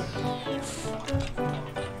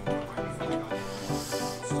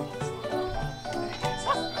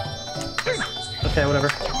 Okay, whatever.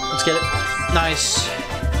 Let's get it. Nice.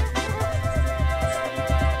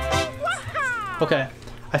 Okay.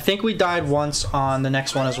 I think we died once on the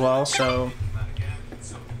next one as well, so...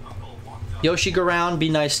 Yoshi, go around, be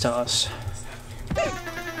nice to us.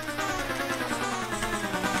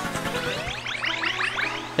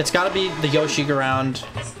 It's gotta be the Yoshi go around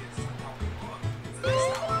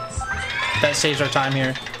that saves our time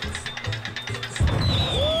here.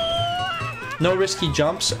 No risky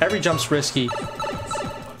jumps. Every jump's risky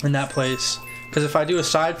in that place. Because if I do a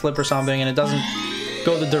side flip or something and it doesn't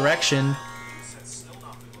go the direction...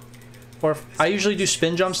 Or if, I usually do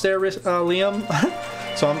spin jumps there, Liam.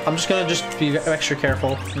 So I'm just gonna be extra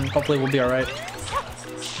careful and hopefully we'll be alright.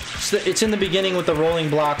 It's in the beginning with the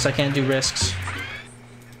rolling blocks, I can't do risks.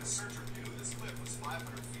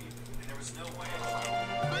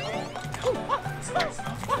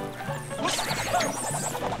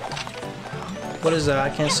 What is that?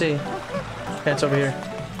 I can't see. Okay, it's over here.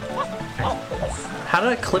 How did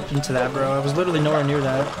I clip into that, bro? I was literally nowhere near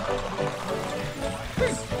that.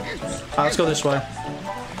 Let's go this way.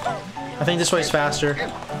 I think this way's faster.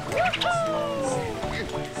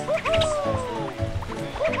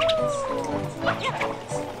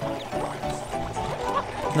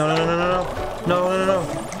 No, no, no, no, no, no. No, no, no, no.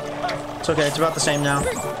 It's okay, it's about the same now.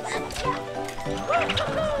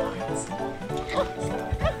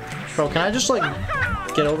 Bro, can I just, like,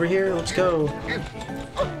 get over here? Let's go.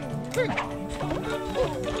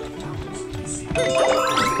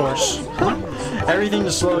 Of course. Everything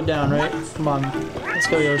to slow it down, right? Come on. Let's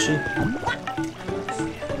go, Yoshi.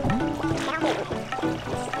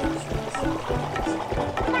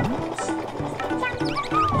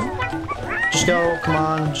 Just go. Come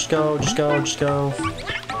on. Just go. Just go. Just go.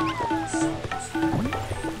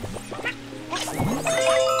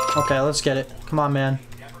 Okay, let's get it. Come on, man.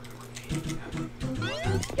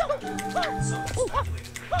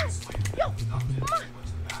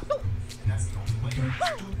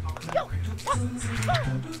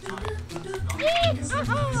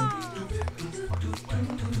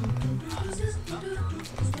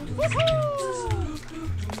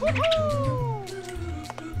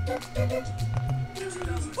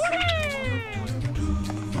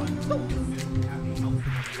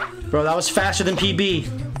 Bro, that was faster than PB.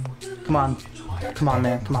 Come on. Come on,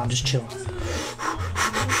 man. Come on, just chill.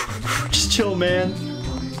 Just chill, man.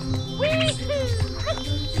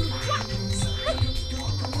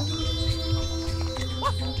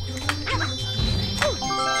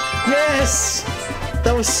 Yes!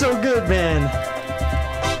 That was so good, man.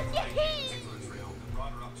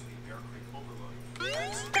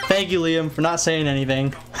 Thank you, Liam, for not saying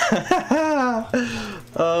anything.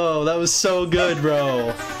 Oh, that was so good,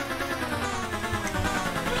 bro.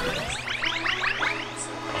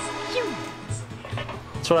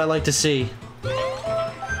 That's what I like to see.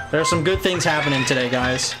 There are some good things happening today,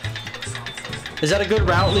 guys. Is that a good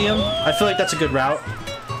route, Liam? I feel like that's a good route.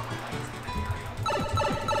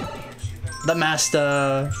 The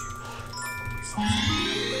master.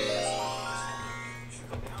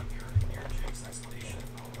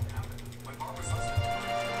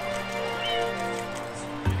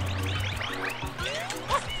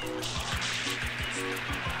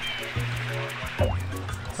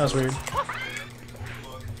 That was weird.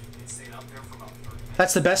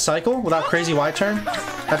 That's the best cycle without crazy Y turn?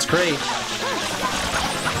 That's great.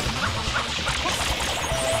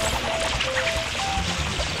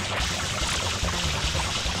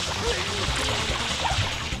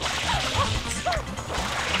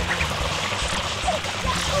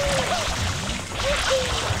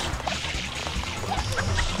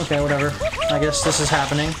 Okay, whatever. I guess this is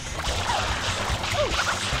happening.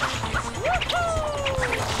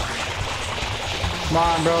 Come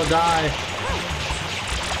on, bro, die.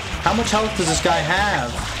 How much health does this guy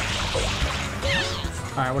have?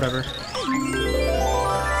 Alright, whatever.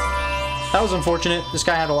 That was unfortunate. This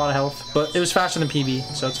guy had a lot of health, but it was faster than PB,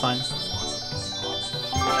 so it's fine.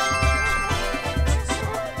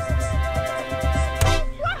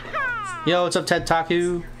 Yo, what's up, Ted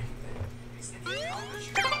Taku?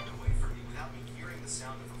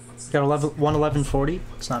 Got 111.40.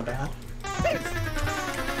 It's not bad.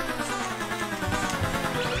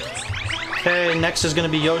 Okay, next is gonna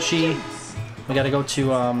be Yoshi. We gotta go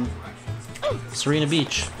to Serena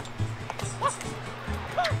Beach.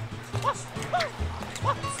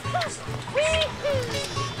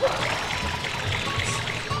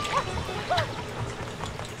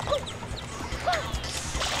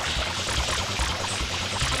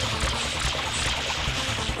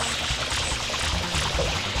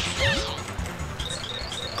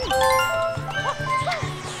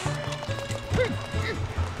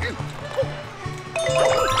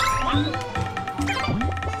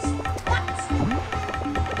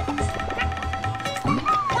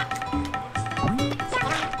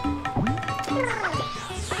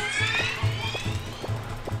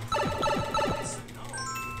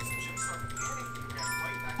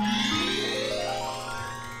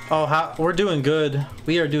 Oh, we're doing good.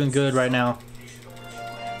 We are doing good right now.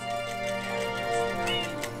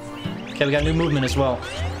 Okay, we got new movement as well.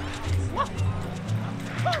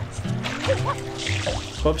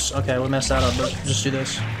 Whoops. Okay, we messed that up, but just do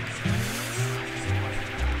this.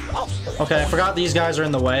 Okay, I forgot these guys are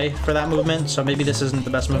in the way for that movement, so maybe this isn't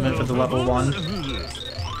the best movement for the level 1.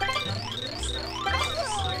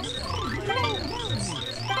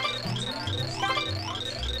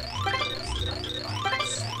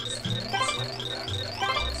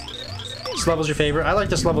 This level's your favorite? I like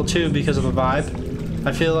this level too because of the vibe.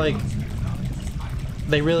 I feel like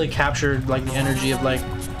they really captured like the energy of like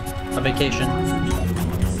a vacation.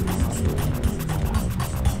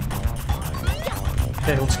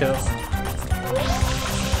 Okay, let's go.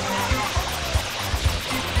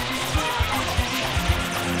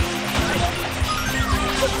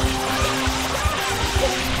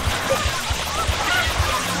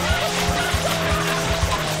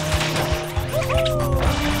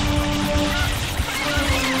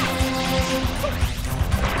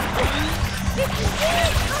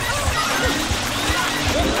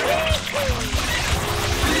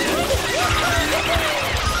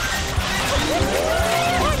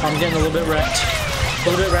 I'm getting a little bit wrecked. A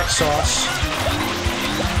little bit wrecked sauce.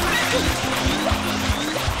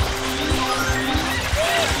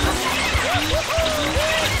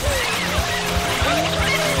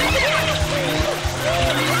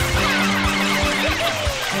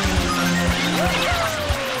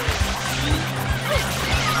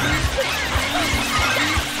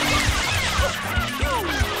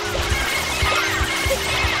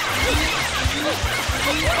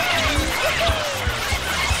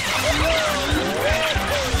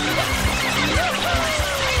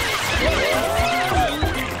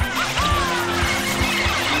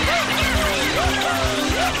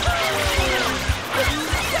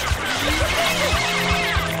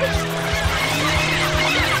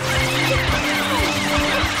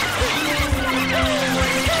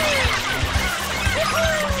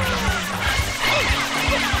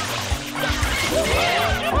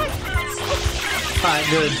 Alright,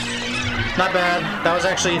 good. Not bad. That was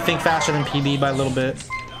actually, I think, faster than PB by a little bit.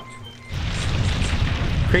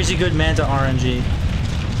 Crazy good Manta RNG.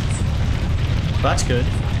 Well, that's good.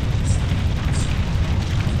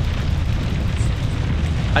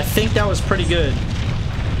 I think that was pretty good.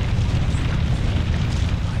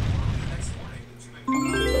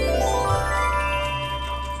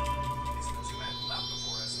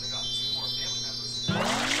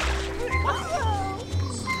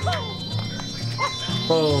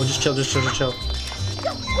 Whoa, just chill, just chill, just chill.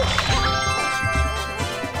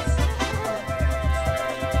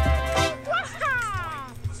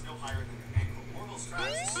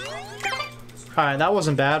 Alright, that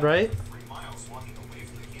wasn't bad, right?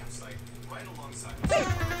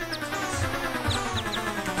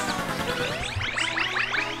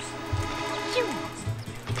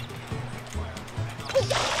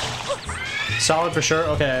 Solid for sure?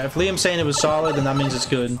 Okay, if Liam's saying it was solid, then that means it's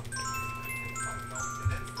good.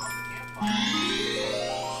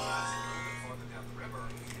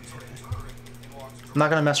 I'm not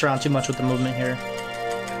gonna mess around too much with the movement here.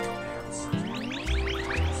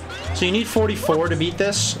 So you need 44 to beat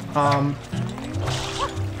this.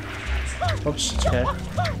 Oops, it's okay.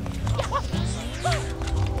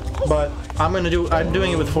 But I'm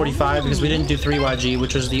doing it with 45 because we didn't do 3YG,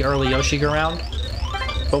 which was the early Yoshi go round.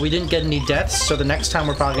 But we didn't get any deaths, so the next time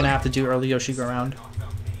we're probably gonna have to do early Yoshi go round.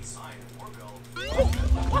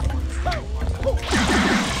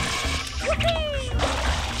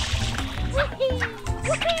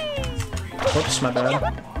 Oops, my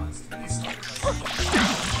bad.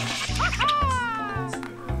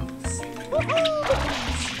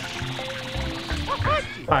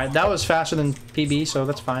 Alright, that was faster than PB, so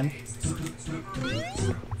that's fine.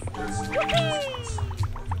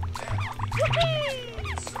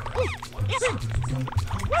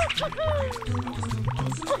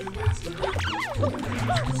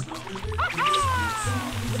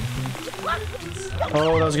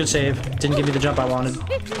 Oh, that was a good save. Didn't give me the jump I wanted.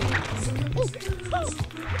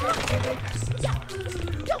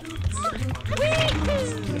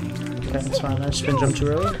 Okay, that's fine. I spin jump too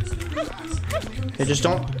early. Okay, just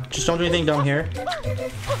don't do anything dumb here.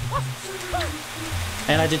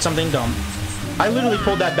 And I did something dumb. I literally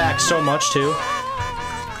pulled that back so much too.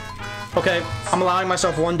 Okay, I'm allowing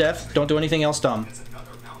myself one death. Don't do anything else dumb.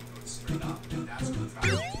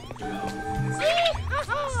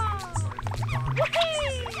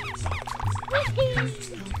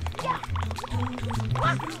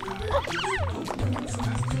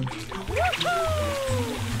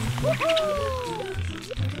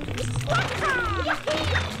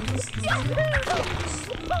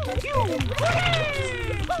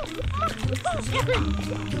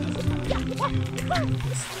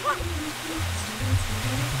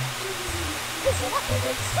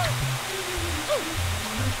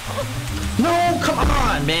 No, come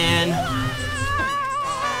on, man.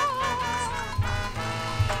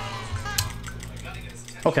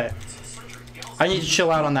 Okay. I need to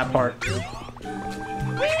chill out on that part.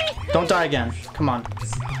 Don't die again. Come on.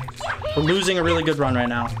 We're losing a really good run right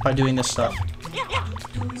now by doing this stuff.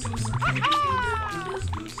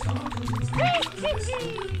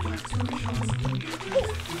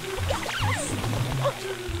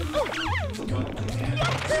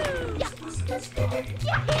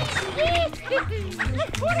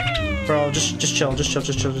 Bro, just chill, just chill,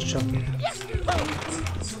 just chill, just chill.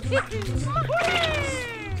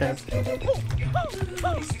 Okay.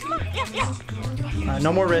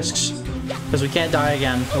 No more risks, because we can't die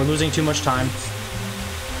again. We're losing too much time.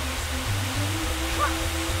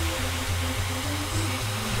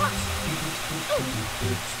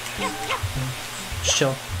 Just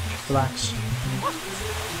chill. Relax.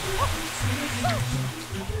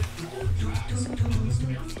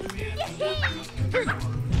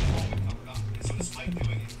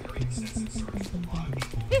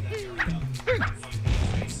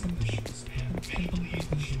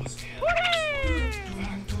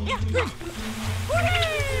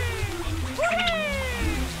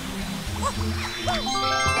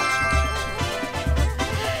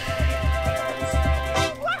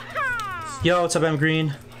 Yo, what's up, M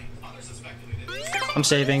Green? I'm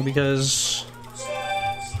saving because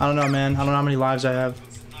I don't know, man. I don't know how many lives I have.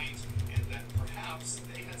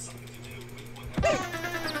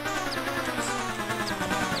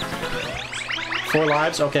 Four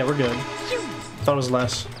lives? Okay, we're good. Thought it was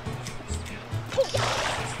less.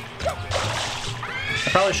 I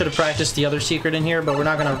probably should have practiced the other secret in here, but we're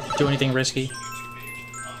not gonna do anything risky.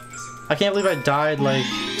 I can't believe I died like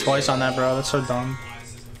twice on that, bro. That's so dumb.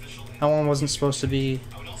 That one wasn't supposed to be...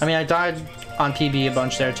 I mean, I died on PB a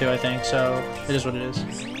bunch there too, I think, so it is what it is.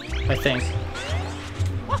 I think.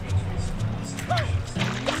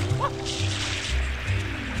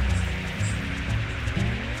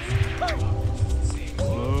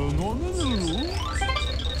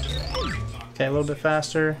 Okay, a little bit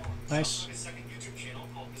faster. Nice.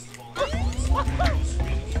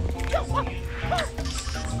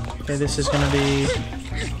 Okay, this is gonna be...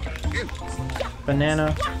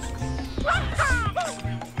 banana.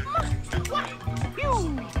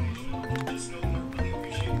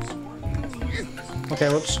 Okay,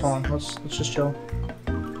 whoops, hold on. Let's just chill.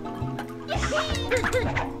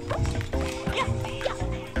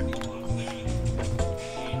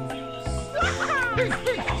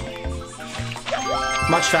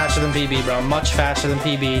 Much faster than PB, bro. Much faster than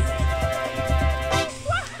PB.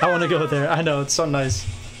 I want to go there. I know, it's so nice.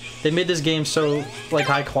 They made this game so, like,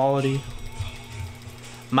 high quality.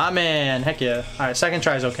 My man, heck yeah. Alright, second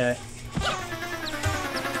try is okay.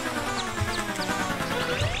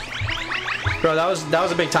 Bro, that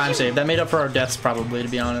was a big time save. That made up for our deaths probably, to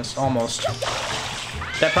be honest. Almost.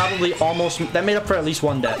 That probably almost... That made up for at least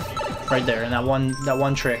one death. Right there, in that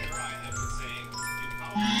one trick.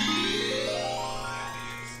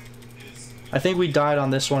 I think we died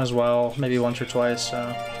on this one as well. Maybe once or twice,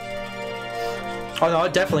 so... Oh no,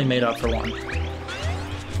 it definitely made up for one.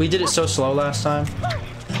 We did it so slow last time.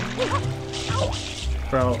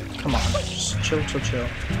 Bro, come on. Just chill, chill, chill.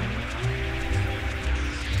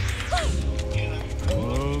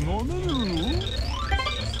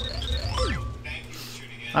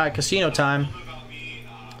 Alright, casino time.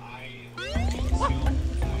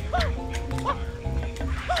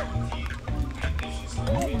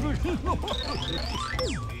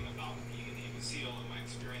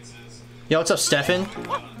 Yo, what's up, Stefan?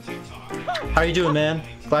 How you doing, man?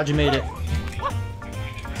 Glad you made it.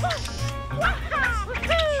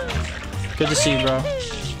 Good to see you, bro.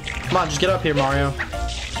 Come on, just get up here, Mario.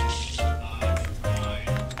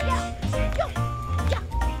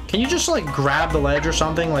 Can you just, like, grab the ledge or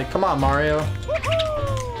something? Like, come on, Mario.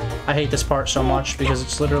 I hate this part so much because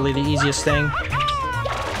it's literally the easiest thing.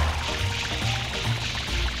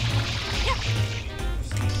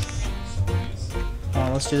 Oh,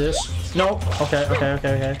 let's do this. Nope. Okay, okay,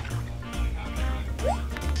 okay, okay.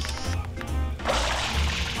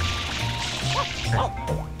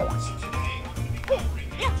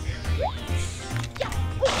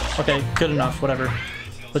 Okay, good enough, whatever.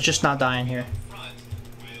 Let's just not die in here.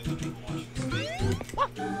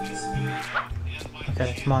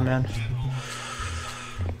 Okay, come on, man.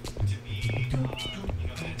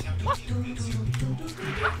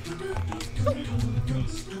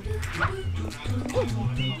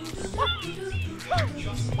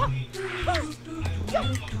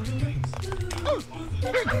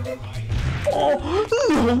 Oh,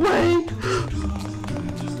 no way!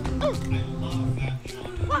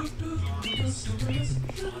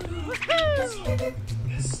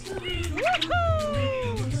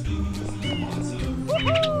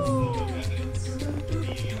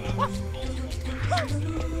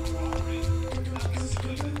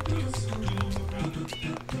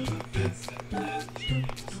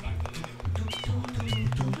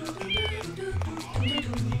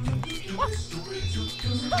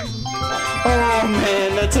 Oh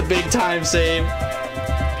man, that's a big time save.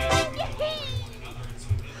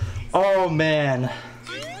 Oh man.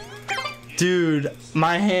 Dude,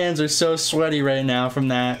 my hands are so sweaty right now from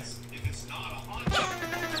that.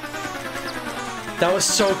 That was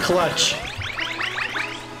so clutch.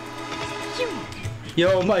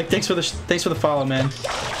 Yo, Mike, thanks for the follow, man.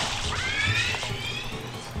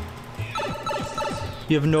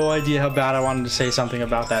 You have no idea how bad I wanted to say something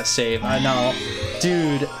about that save. I know.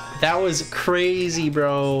 Dude, that was crazy,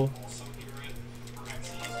 bro.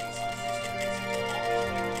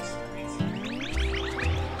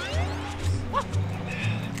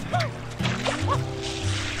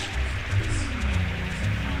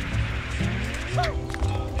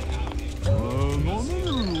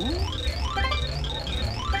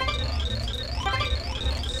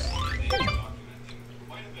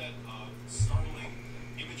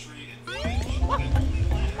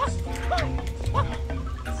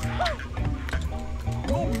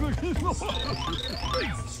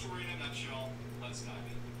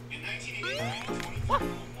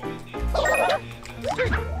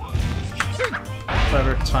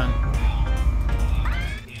 Whatever, it's fine.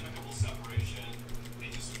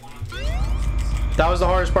 That was the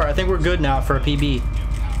hardest part. I think we're good now for a PB.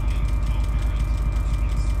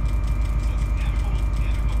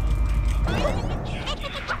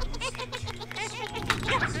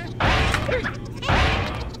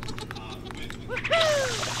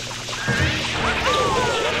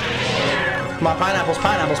 Come on, pineapples,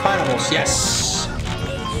 pineapples, pineapples. Yes.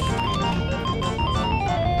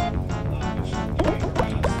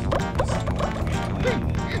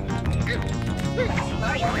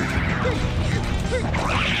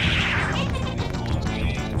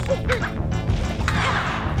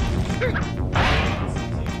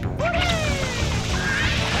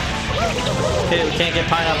 Okay, we can't get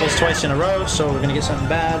pineapples twice in a row, so we're gonna get something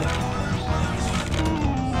bad.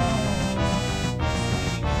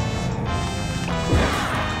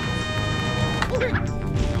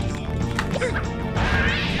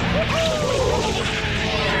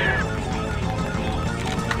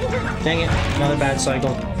 Dang it, another bad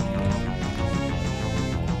cycle.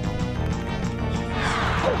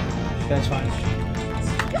 That's fine.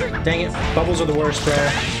 Dang it, bubbles are the worst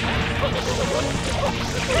there.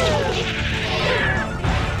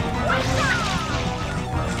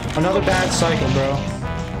 Another bad cycle, bro.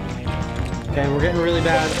 Okay, we're getting really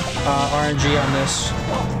bad RNG on this.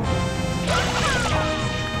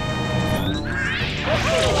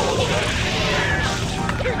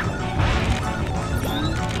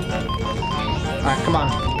 Alright, come on.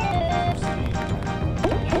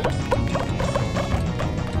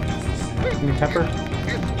 Give me pepper.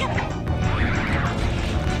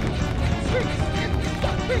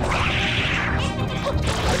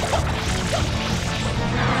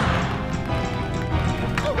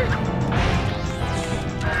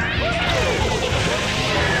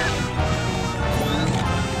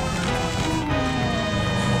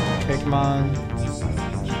 Okay, come on.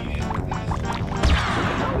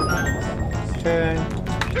 Okay.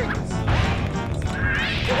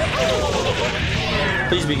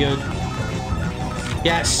 Please be good.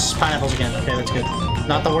 Yes, pineapples again. Okay, that's good.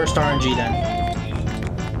 Not the worst RNG then.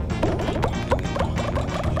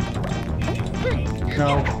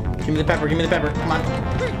 No. Give me the pepper, give me the pepper. Come on.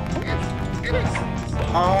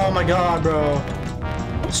 Oh my god, bro.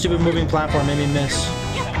 Stupid moving platform made me miss.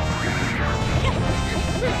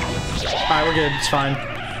 Alright, we're good. It's fine.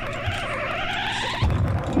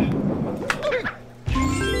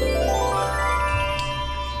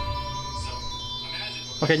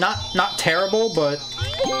 Okay, not terrible, but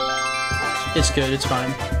it's good. It's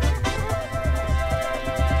fine.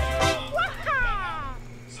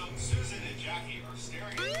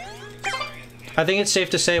 I think it's safe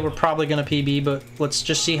to say we're probably gonna PB, but let's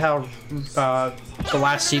just see how the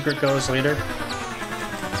last secret goes later.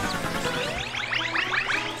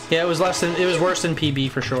 Yeah, it was worse than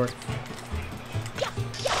PB for sure.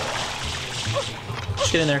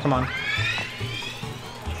 Just get in there, come on.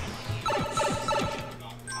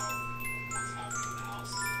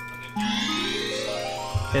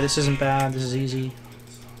 Okay, this isn't bad. This is easy.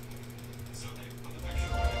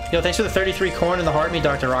 Yo, thanks for the 33 corn and the heart me,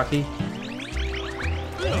 Dr. Rocky.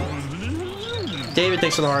 David,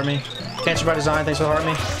 thanks for the heart me. Cancer by Design, thanks for the heart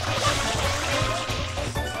me.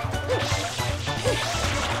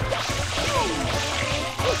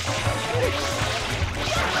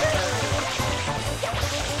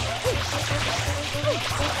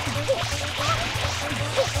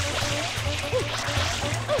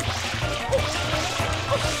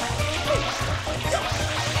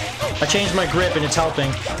 I changed my grip and it's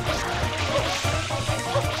helping.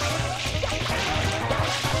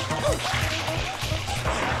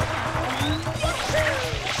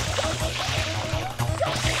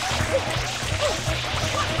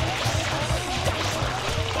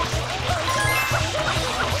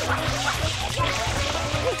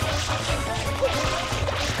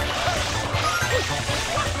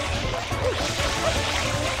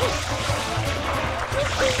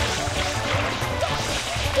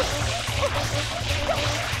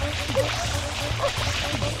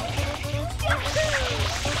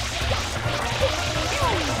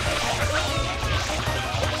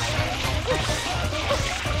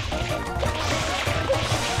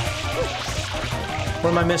 What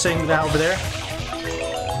am I missing? That over there?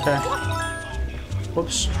 Okay.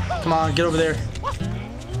 Whoops. Come on, get over there.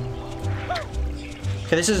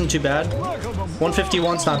 Okay, this isn't too bad.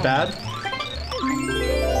 151's not bad.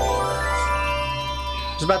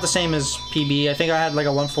 It's about the same as PB. I think I had like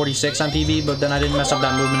a 146 on PB, but then I didn't mess up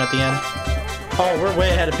that movement at the end. Oh, we're way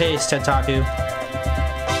ahead of pace, Ted Taku.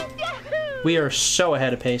 We are so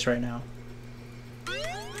ahead of pace right now.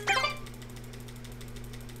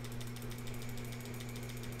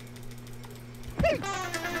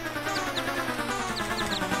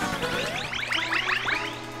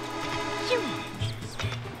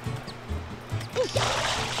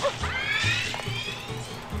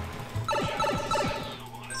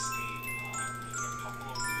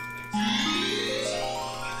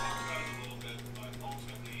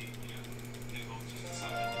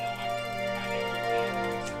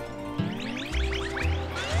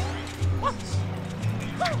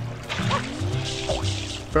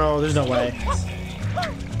 Bro, there's no way.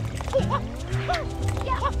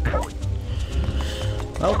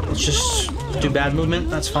 Oh, let's just do bad movement.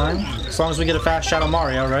 That's fine. As long as we get a fast Shadow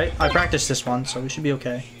Mario, right? I practiced this one, so we should be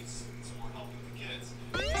okay.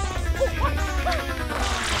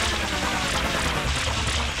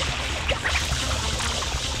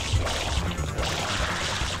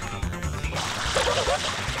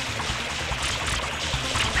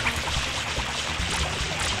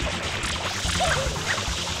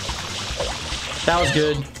 That was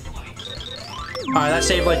good. Alright, that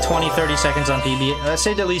saved like 20-30 seconds on PB. That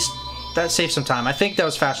saved at least... That saved some time. I think that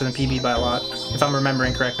was faster than PB by a lot, if I'm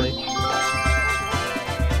remembering correctly.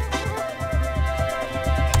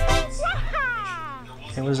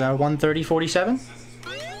 Okay, what is that? 130.47?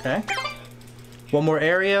 Okay. One more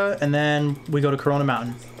area, and then we go to Corona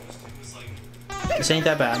Mountain. This ain't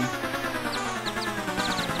that bad.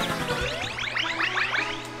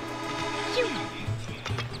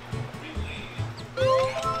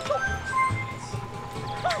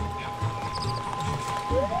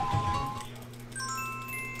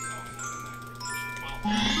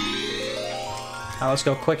 Let's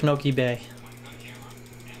go quick Noki Bay.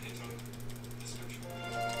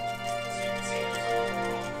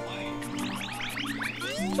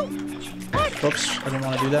 Oops, I didn't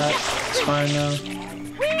want to do that. It's fine now.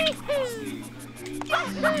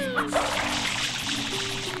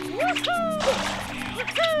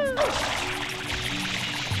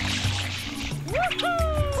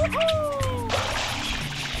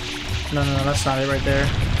 No, that's not it right there.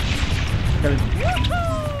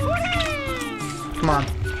 Come on.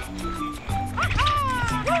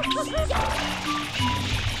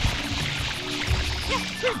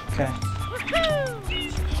 Okay.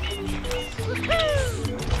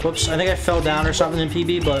 Whoops, I think I fell down or something in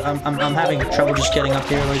PB, but I'm having trouble just getting up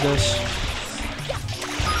here like this.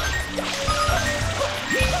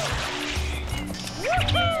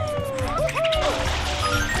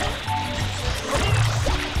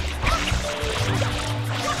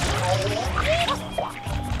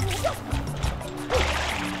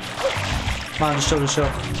 Come on, just chill.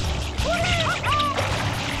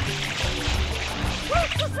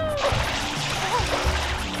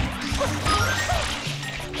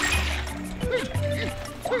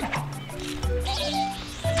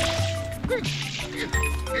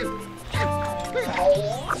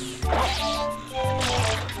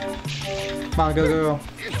 Come on, go.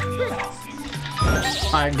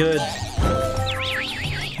 Alright, good.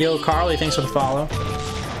 Yo, Carly, thanks for the follow.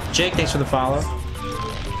 Jake, thanks for the follow.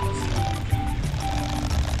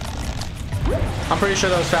 I'm pretty sure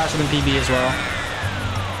that was faster than PB as well.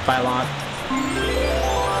 By a lot.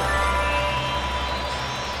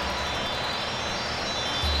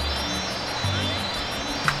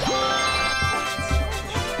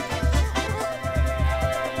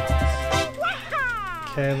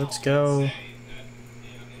 Okay, let's go.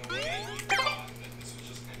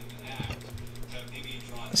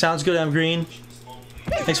 Sounds good, M. Green.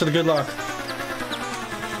 Thanks for the good luck.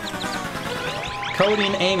 Cody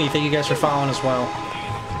and Amy, thank you guys for following as well.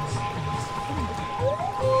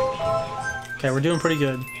 Okay, we're doing pretty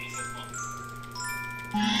good.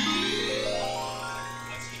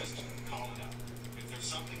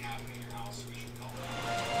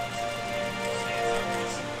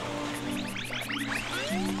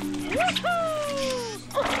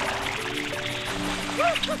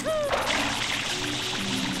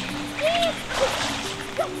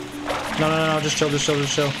 No, just chill, just chill,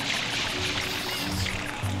 just chill.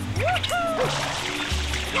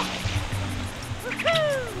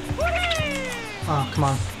 Oh, come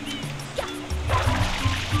on.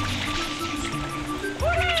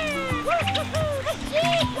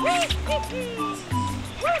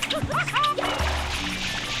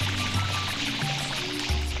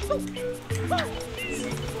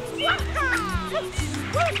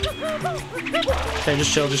 Okay,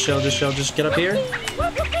 just chill, just chill, just chill. Just get up here.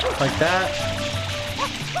 Like that.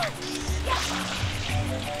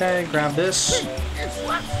 Okay, grab this.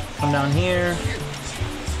 Come down here.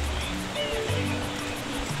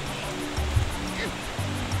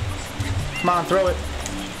 Come on, throw it.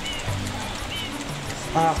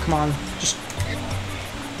 Oh, come on. Just...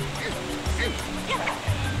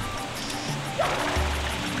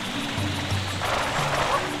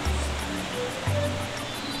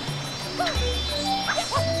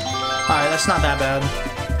 Alright, that's not that bad.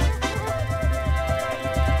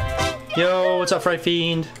 Yo, what's up, Fright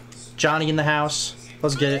Fiend? Johnny in the house.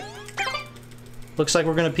 Let's get it. Looks like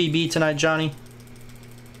we're gonna PB tonight, Johnny.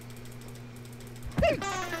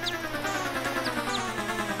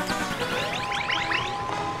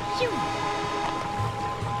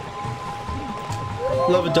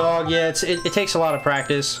 Love a dog, yeah, it takes a lot of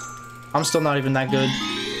practice. I'm still not even that good.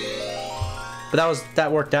 But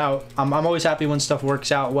that worked out. I'm always happy when stuff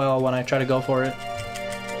works out well when I try to go for it.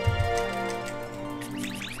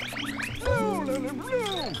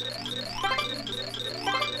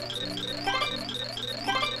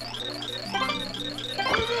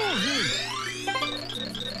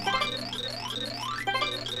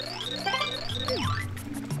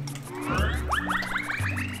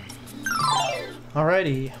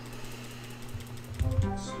 Alrighty.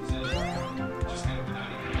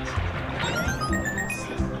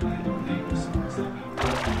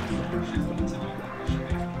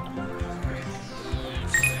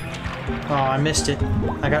 Oh, I missed it.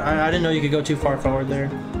 I didn't know you could go too far forward there.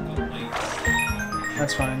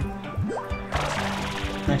 That's fine.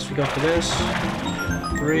 Next we go for this.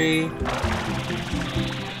 3.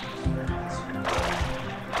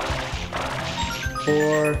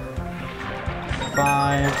 4.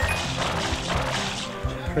 5.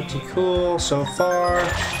 Pretty cool so far.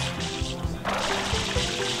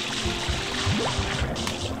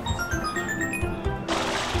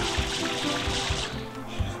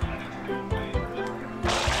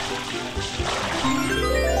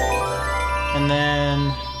 And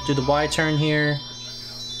then do the Y turn here.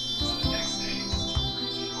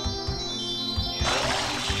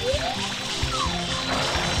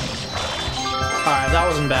 Alright, that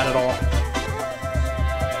wasn't bad at all.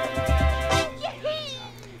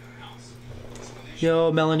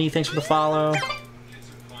 Yo, Melanie, thanks for the follow.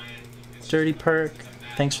 Dirty Perk,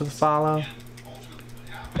 thanks for the follow.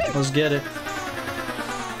 Let's get it.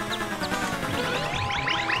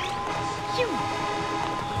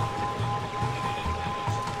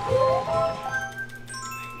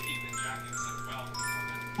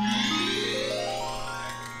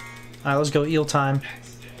 Alright, let's go eel time.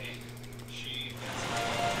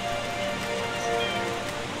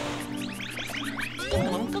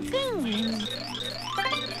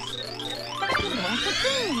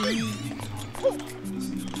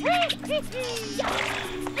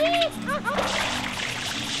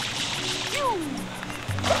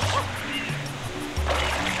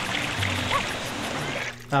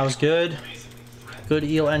 That was good. Good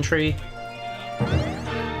eel entry.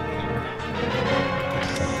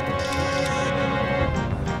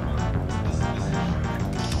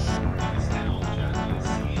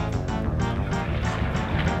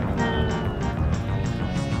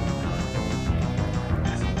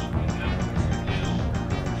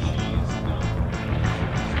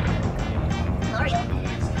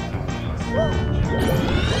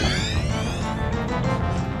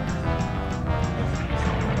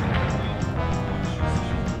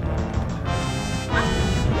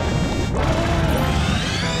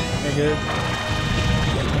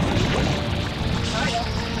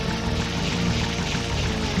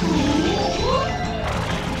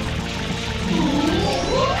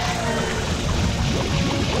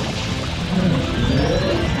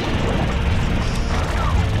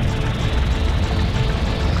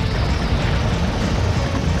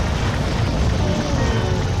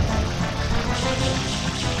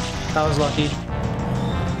 That was lucky.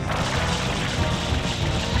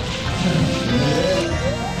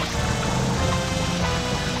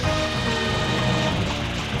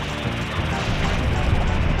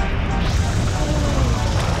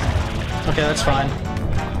 Okay, that's fine.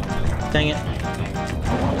 Dang it.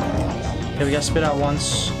 Okay, we got spit out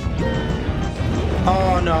once.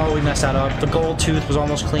 Oh no, we messed that up. The gold tooth was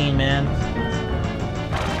almost clean, man.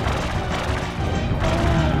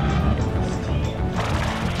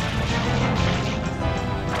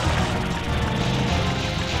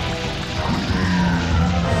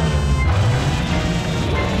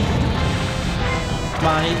 Come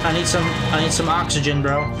on, I need some oxygen,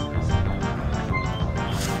 bro.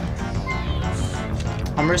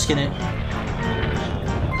 I'm risking it.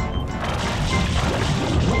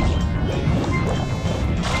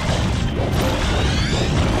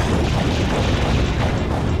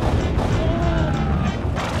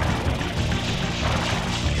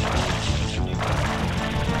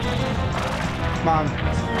 Come on.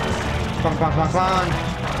 Come on, come on, come on, come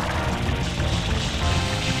on.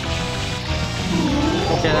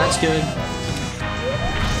 Okay, that's good.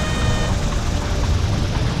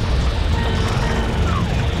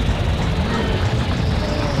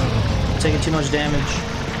 Taking too much damage.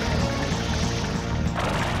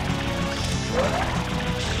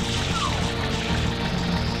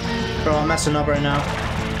 Bro, I'm messing up right now.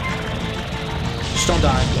 Just don't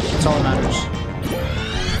die. That's all that matters.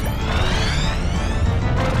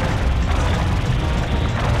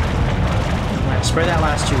 Alright, spray that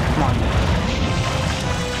last tube. Come on.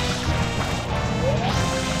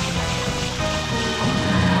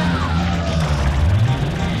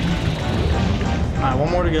 Alright,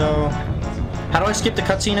 one more to go. How do I skip the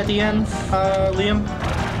cutscene at the end, Liam?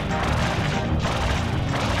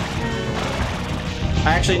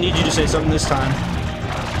 I actually need you to say something this time.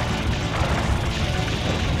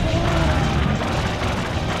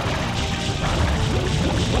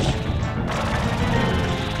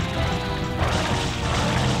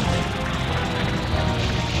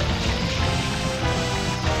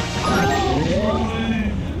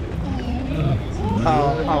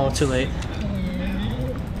 Oh, too late.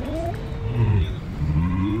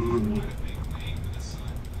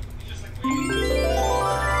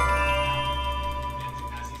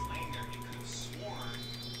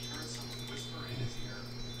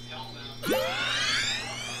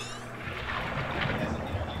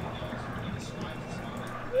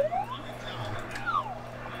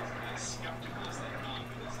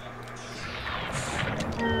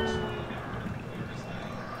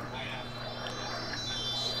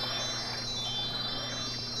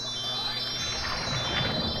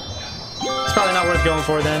 It's probably not worth going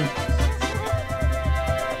for then.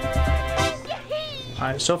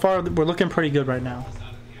 Alright, so far we're looking pretty good right now.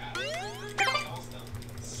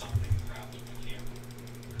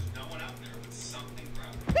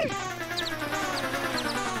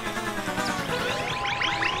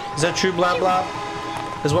 Is that true, Blab Blob?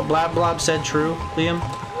 Is what Blab Blob said true, Liam?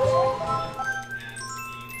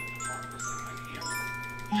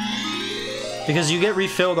 Because you get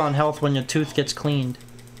refilled on health when your tooth gets cleaned.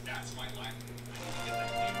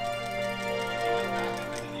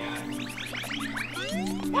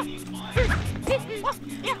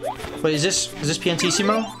 Wait, is this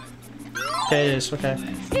Piantissimo? Okay, it is, okay.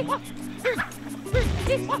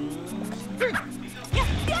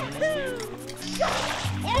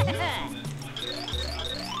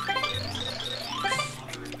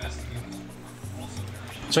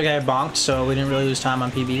 It's okay, I bonked, so we didn't really lose time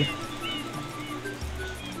on PB.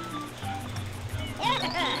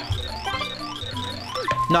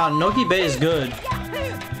 Nah, Noki Bay is good.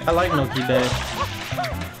 I like Noki Bay.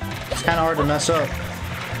 It's kind of hard to mess up.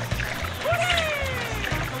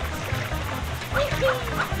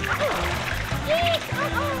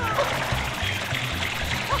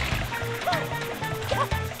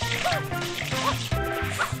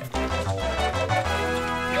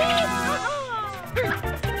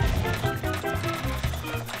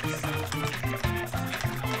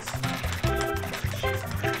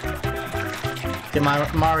 Get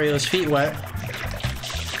my Mario's feet wet.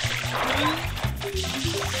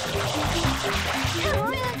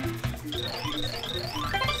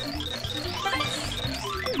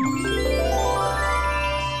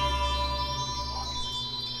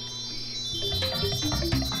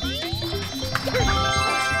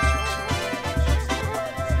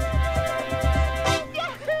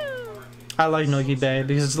 I like Noki Bay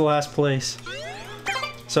because it's the last place.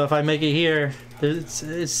 So if I make it here,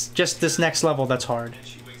 it's just this next level that's hard.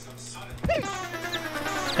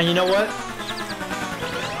 And you know what?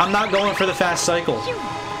 I'm not going for the fast cycle.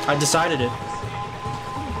 I decided it.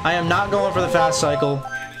 I am not going for the fast cycle.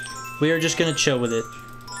 We are just gonna chill with it.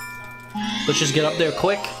 Let's just get up there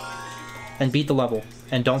quick and beat the level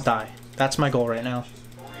and don't die. That's my goal right now.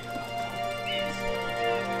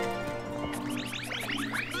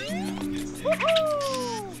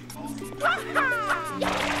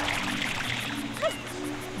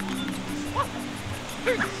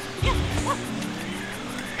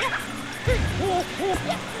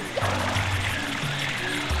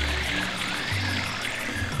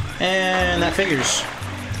 And that figures.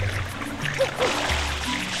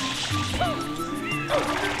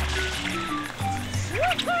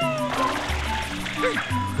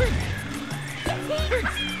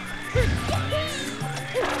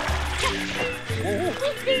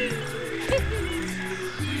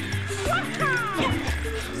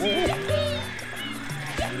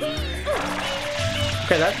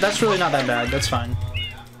 Okay, that's really not that bad. That's fine.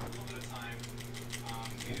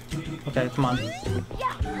 Okay, come on.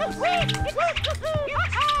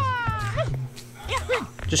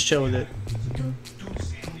 Just chill with it.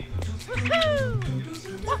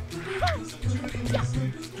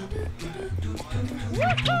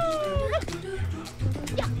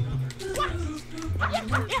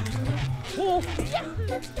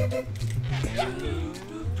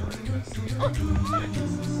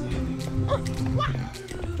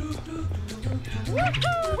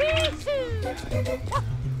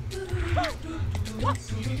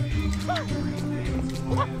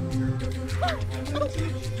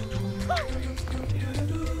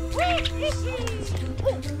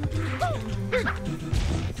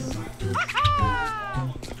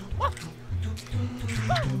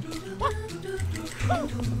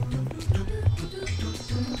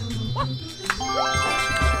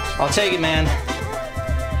 I'll take it, man.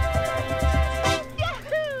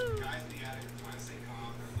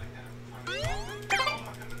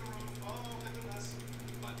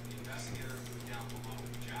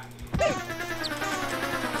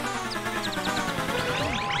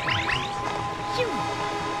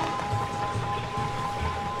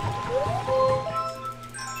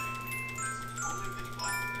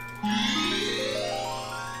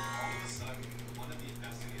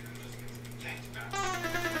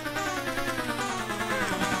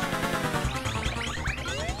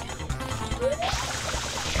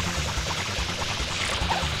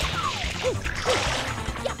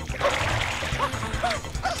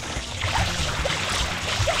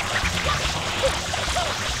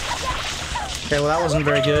 Okay, well that wasn't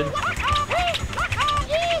very good.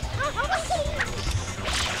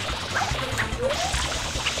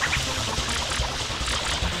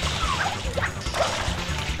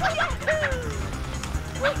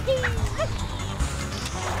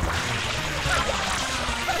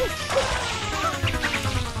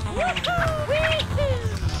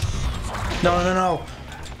 No, no, no.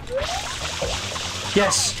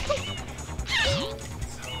 Yes.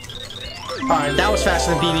 Alright, that was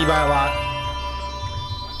faster than BB by a lot.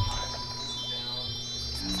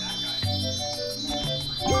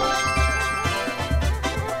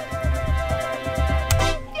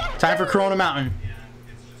 Time for Corona Mountain.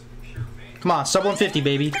 Come on, sub 150,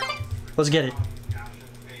 baby. Let's get it.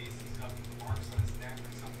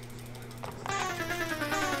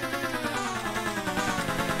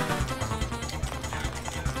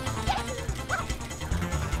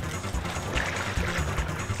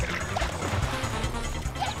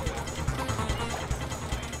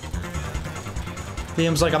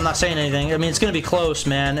 Liam's like, I'm not saying anything. I mean, it's gonna be close,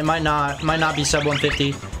 man. It might not be sub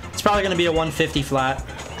 150. It's probably gonna be a 150 flat.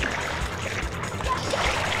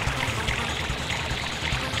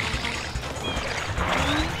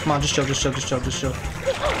 Come on, just chill, just chill, just chill, just chill.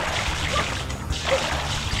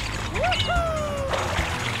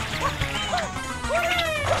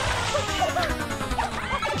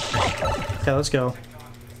 Okay, let's go.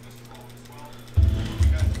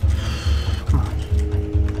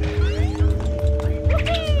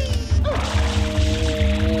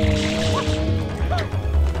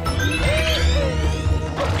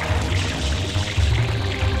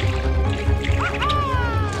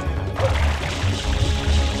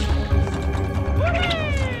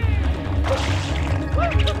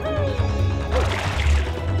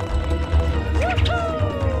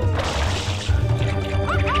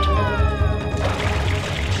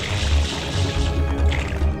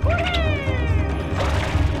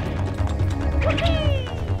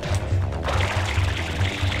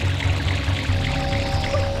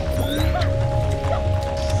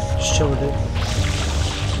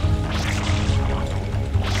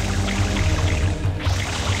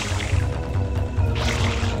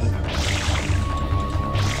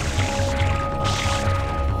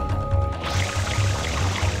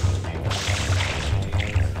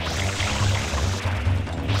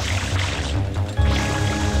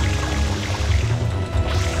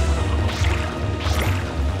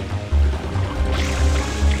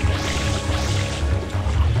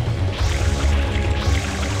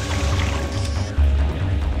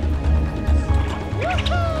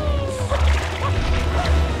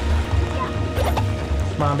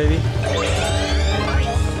 baby.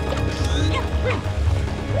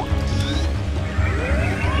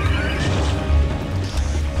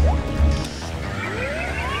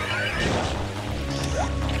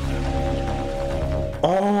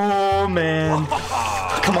 Oh man.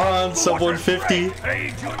 Come on, sub 150.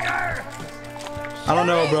 Hey, Junior! I don't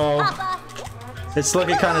know, bro. Papa. It's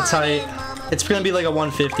looking kind of tight. It's gonna be like a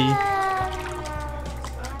 150. I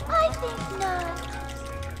think not.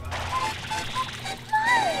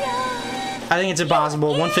 Mario. I think it's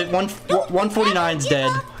impossible. 149's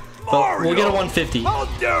dead. But we'll get a 150. How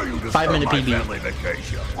dare you 5-minute disturb my PB. family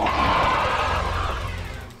vacation?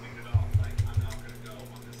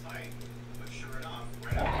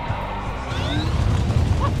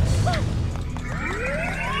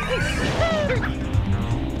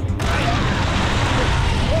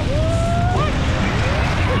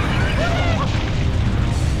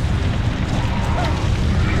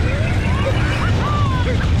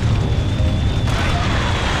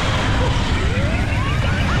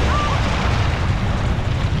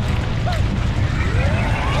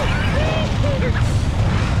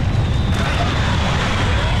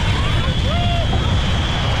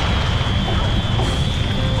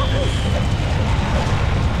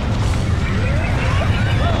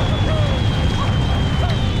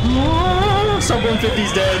 Sub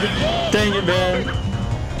 150's dead. Dang it, man.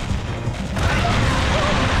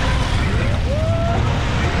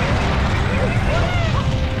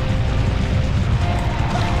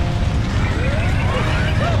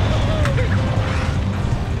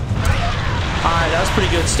 Alright, that was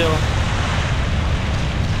pretty good still.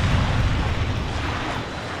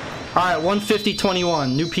 Alright,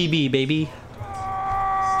 150.21. New PB, baby.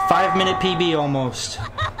 5-minute PB almost.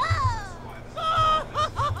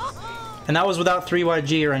 And that was without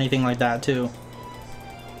 3YG or anything like that, too.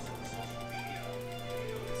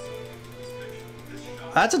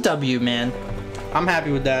 That's a W, man. I'm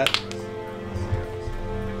happy with that.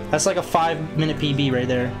 That's like a 5-minute PB right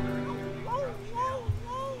there.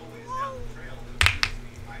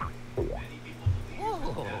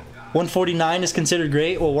 $149 is considered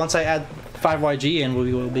great. Well, once I add 5YG in,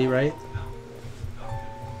 we will be, right?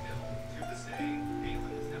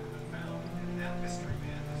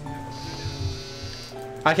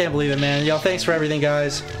 I can't believe it, man. Yo, thanks for everything,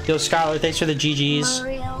 guys. Yo, Skylar, thanks for the GGs.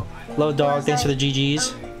 Mario. Low Dog, thanks for the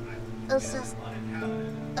GGs.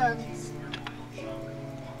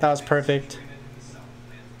 That was perfect.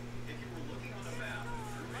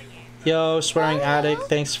 Yo, Swearing Addict,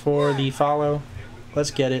 thanks for the follow.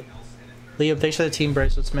 Let's get it. Liam, thanks for the team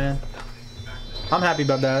bracelets, man. I'm happy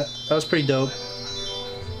about that. That was pretty dope.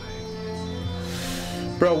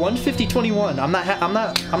 Bro, 150.21. I'm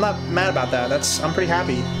not mad about that. I'm pretty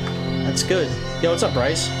happy. That's good. Yo, what's up,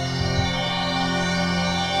 Bryce?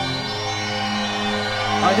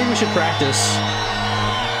 I think we should practice.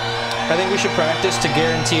 I think we should practice to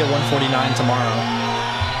guarantee a 149 tomorrow.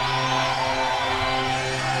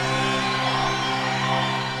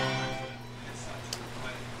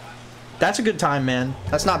 That's a good time, man.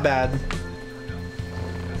 That's not bad.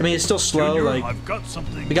 I mean, it's still slow. Junior, like I've got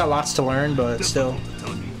something we got lots to learn, but still. to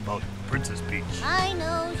tell you about Princess Peach. I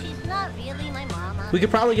know she's not really my mama. We could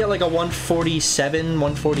probably get like a 147,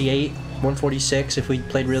 148, 146 if we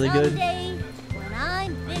played really good. Someday, when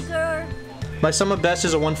I'm bigger. My sum of best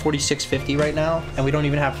is a 146.50 right now, and we don't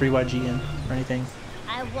even have 3YG in or anything.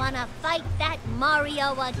 I wanna fight that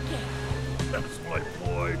Mario again. That's my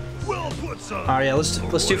boy. We'll put some. Alright, yeah, let's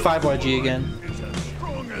do 5YG again. Is as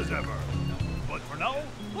strong as ever. But for now,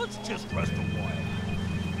 let's just rest a while.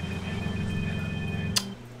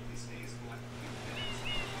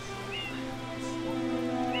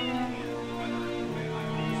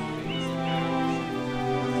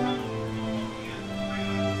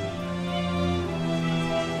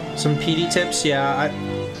 Some PD tips, yeah,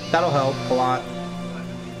 that'll help a lot.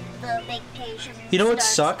 The vacation You know what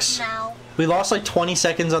starts sucks? now. We lost like 20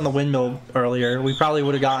 seconds on the windmill earlier. We probably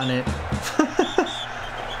would have gotten it.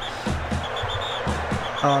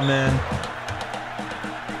 Oh man.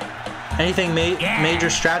 Anything major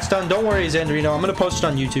strats done? Don't worry, Xandrino. I'm gonna post it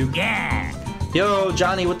on YouTube. Yeah. Yo,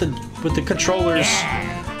 Johnny, with the controllers.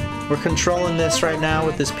 We're controlling this right now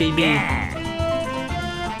with this PB.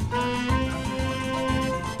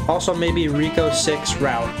 Also, maybe Rico 6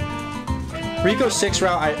 route. Rico 6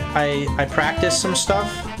 route, I practiced some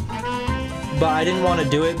stuff, but I didn't want to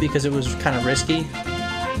do it because it was kind of risky.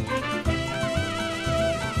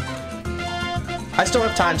 I still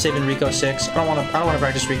have time saving Rico 6. I don't want to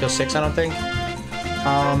practice Rico 6, I don't think.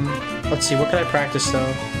 Let's see, what can I practice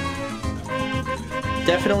though?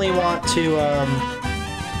 Definitely want to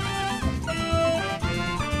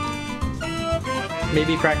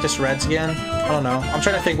Maybe practice reds again. I don't know. I'm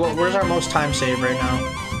trying to think. Where's our most time save right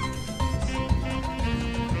now?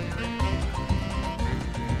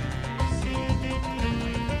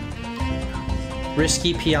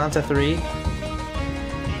 Risky Pianta 3.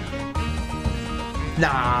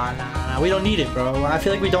 Nah. We don't need it, bro. I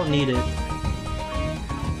feel like we don't need it.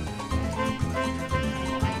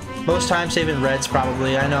 Most time saving reds,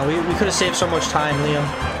 probably. I know. We could have saved so much time, Liam.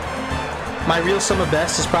 My real sum of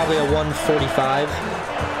best is probably a 145.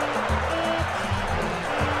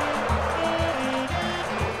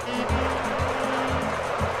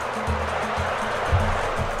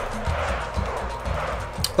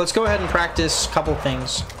 Let's go ahead and practice a couple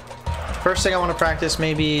things. First thing I want to practice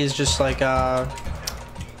maybe is just like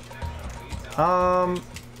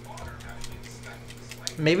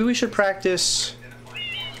maybe we should practice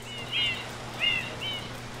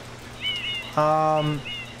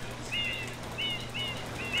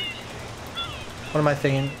what am I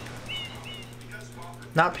thinking?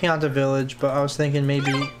 Not Pianta Village, but I was thinking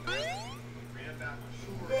maybe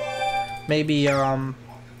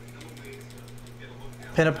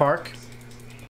Pinna Park.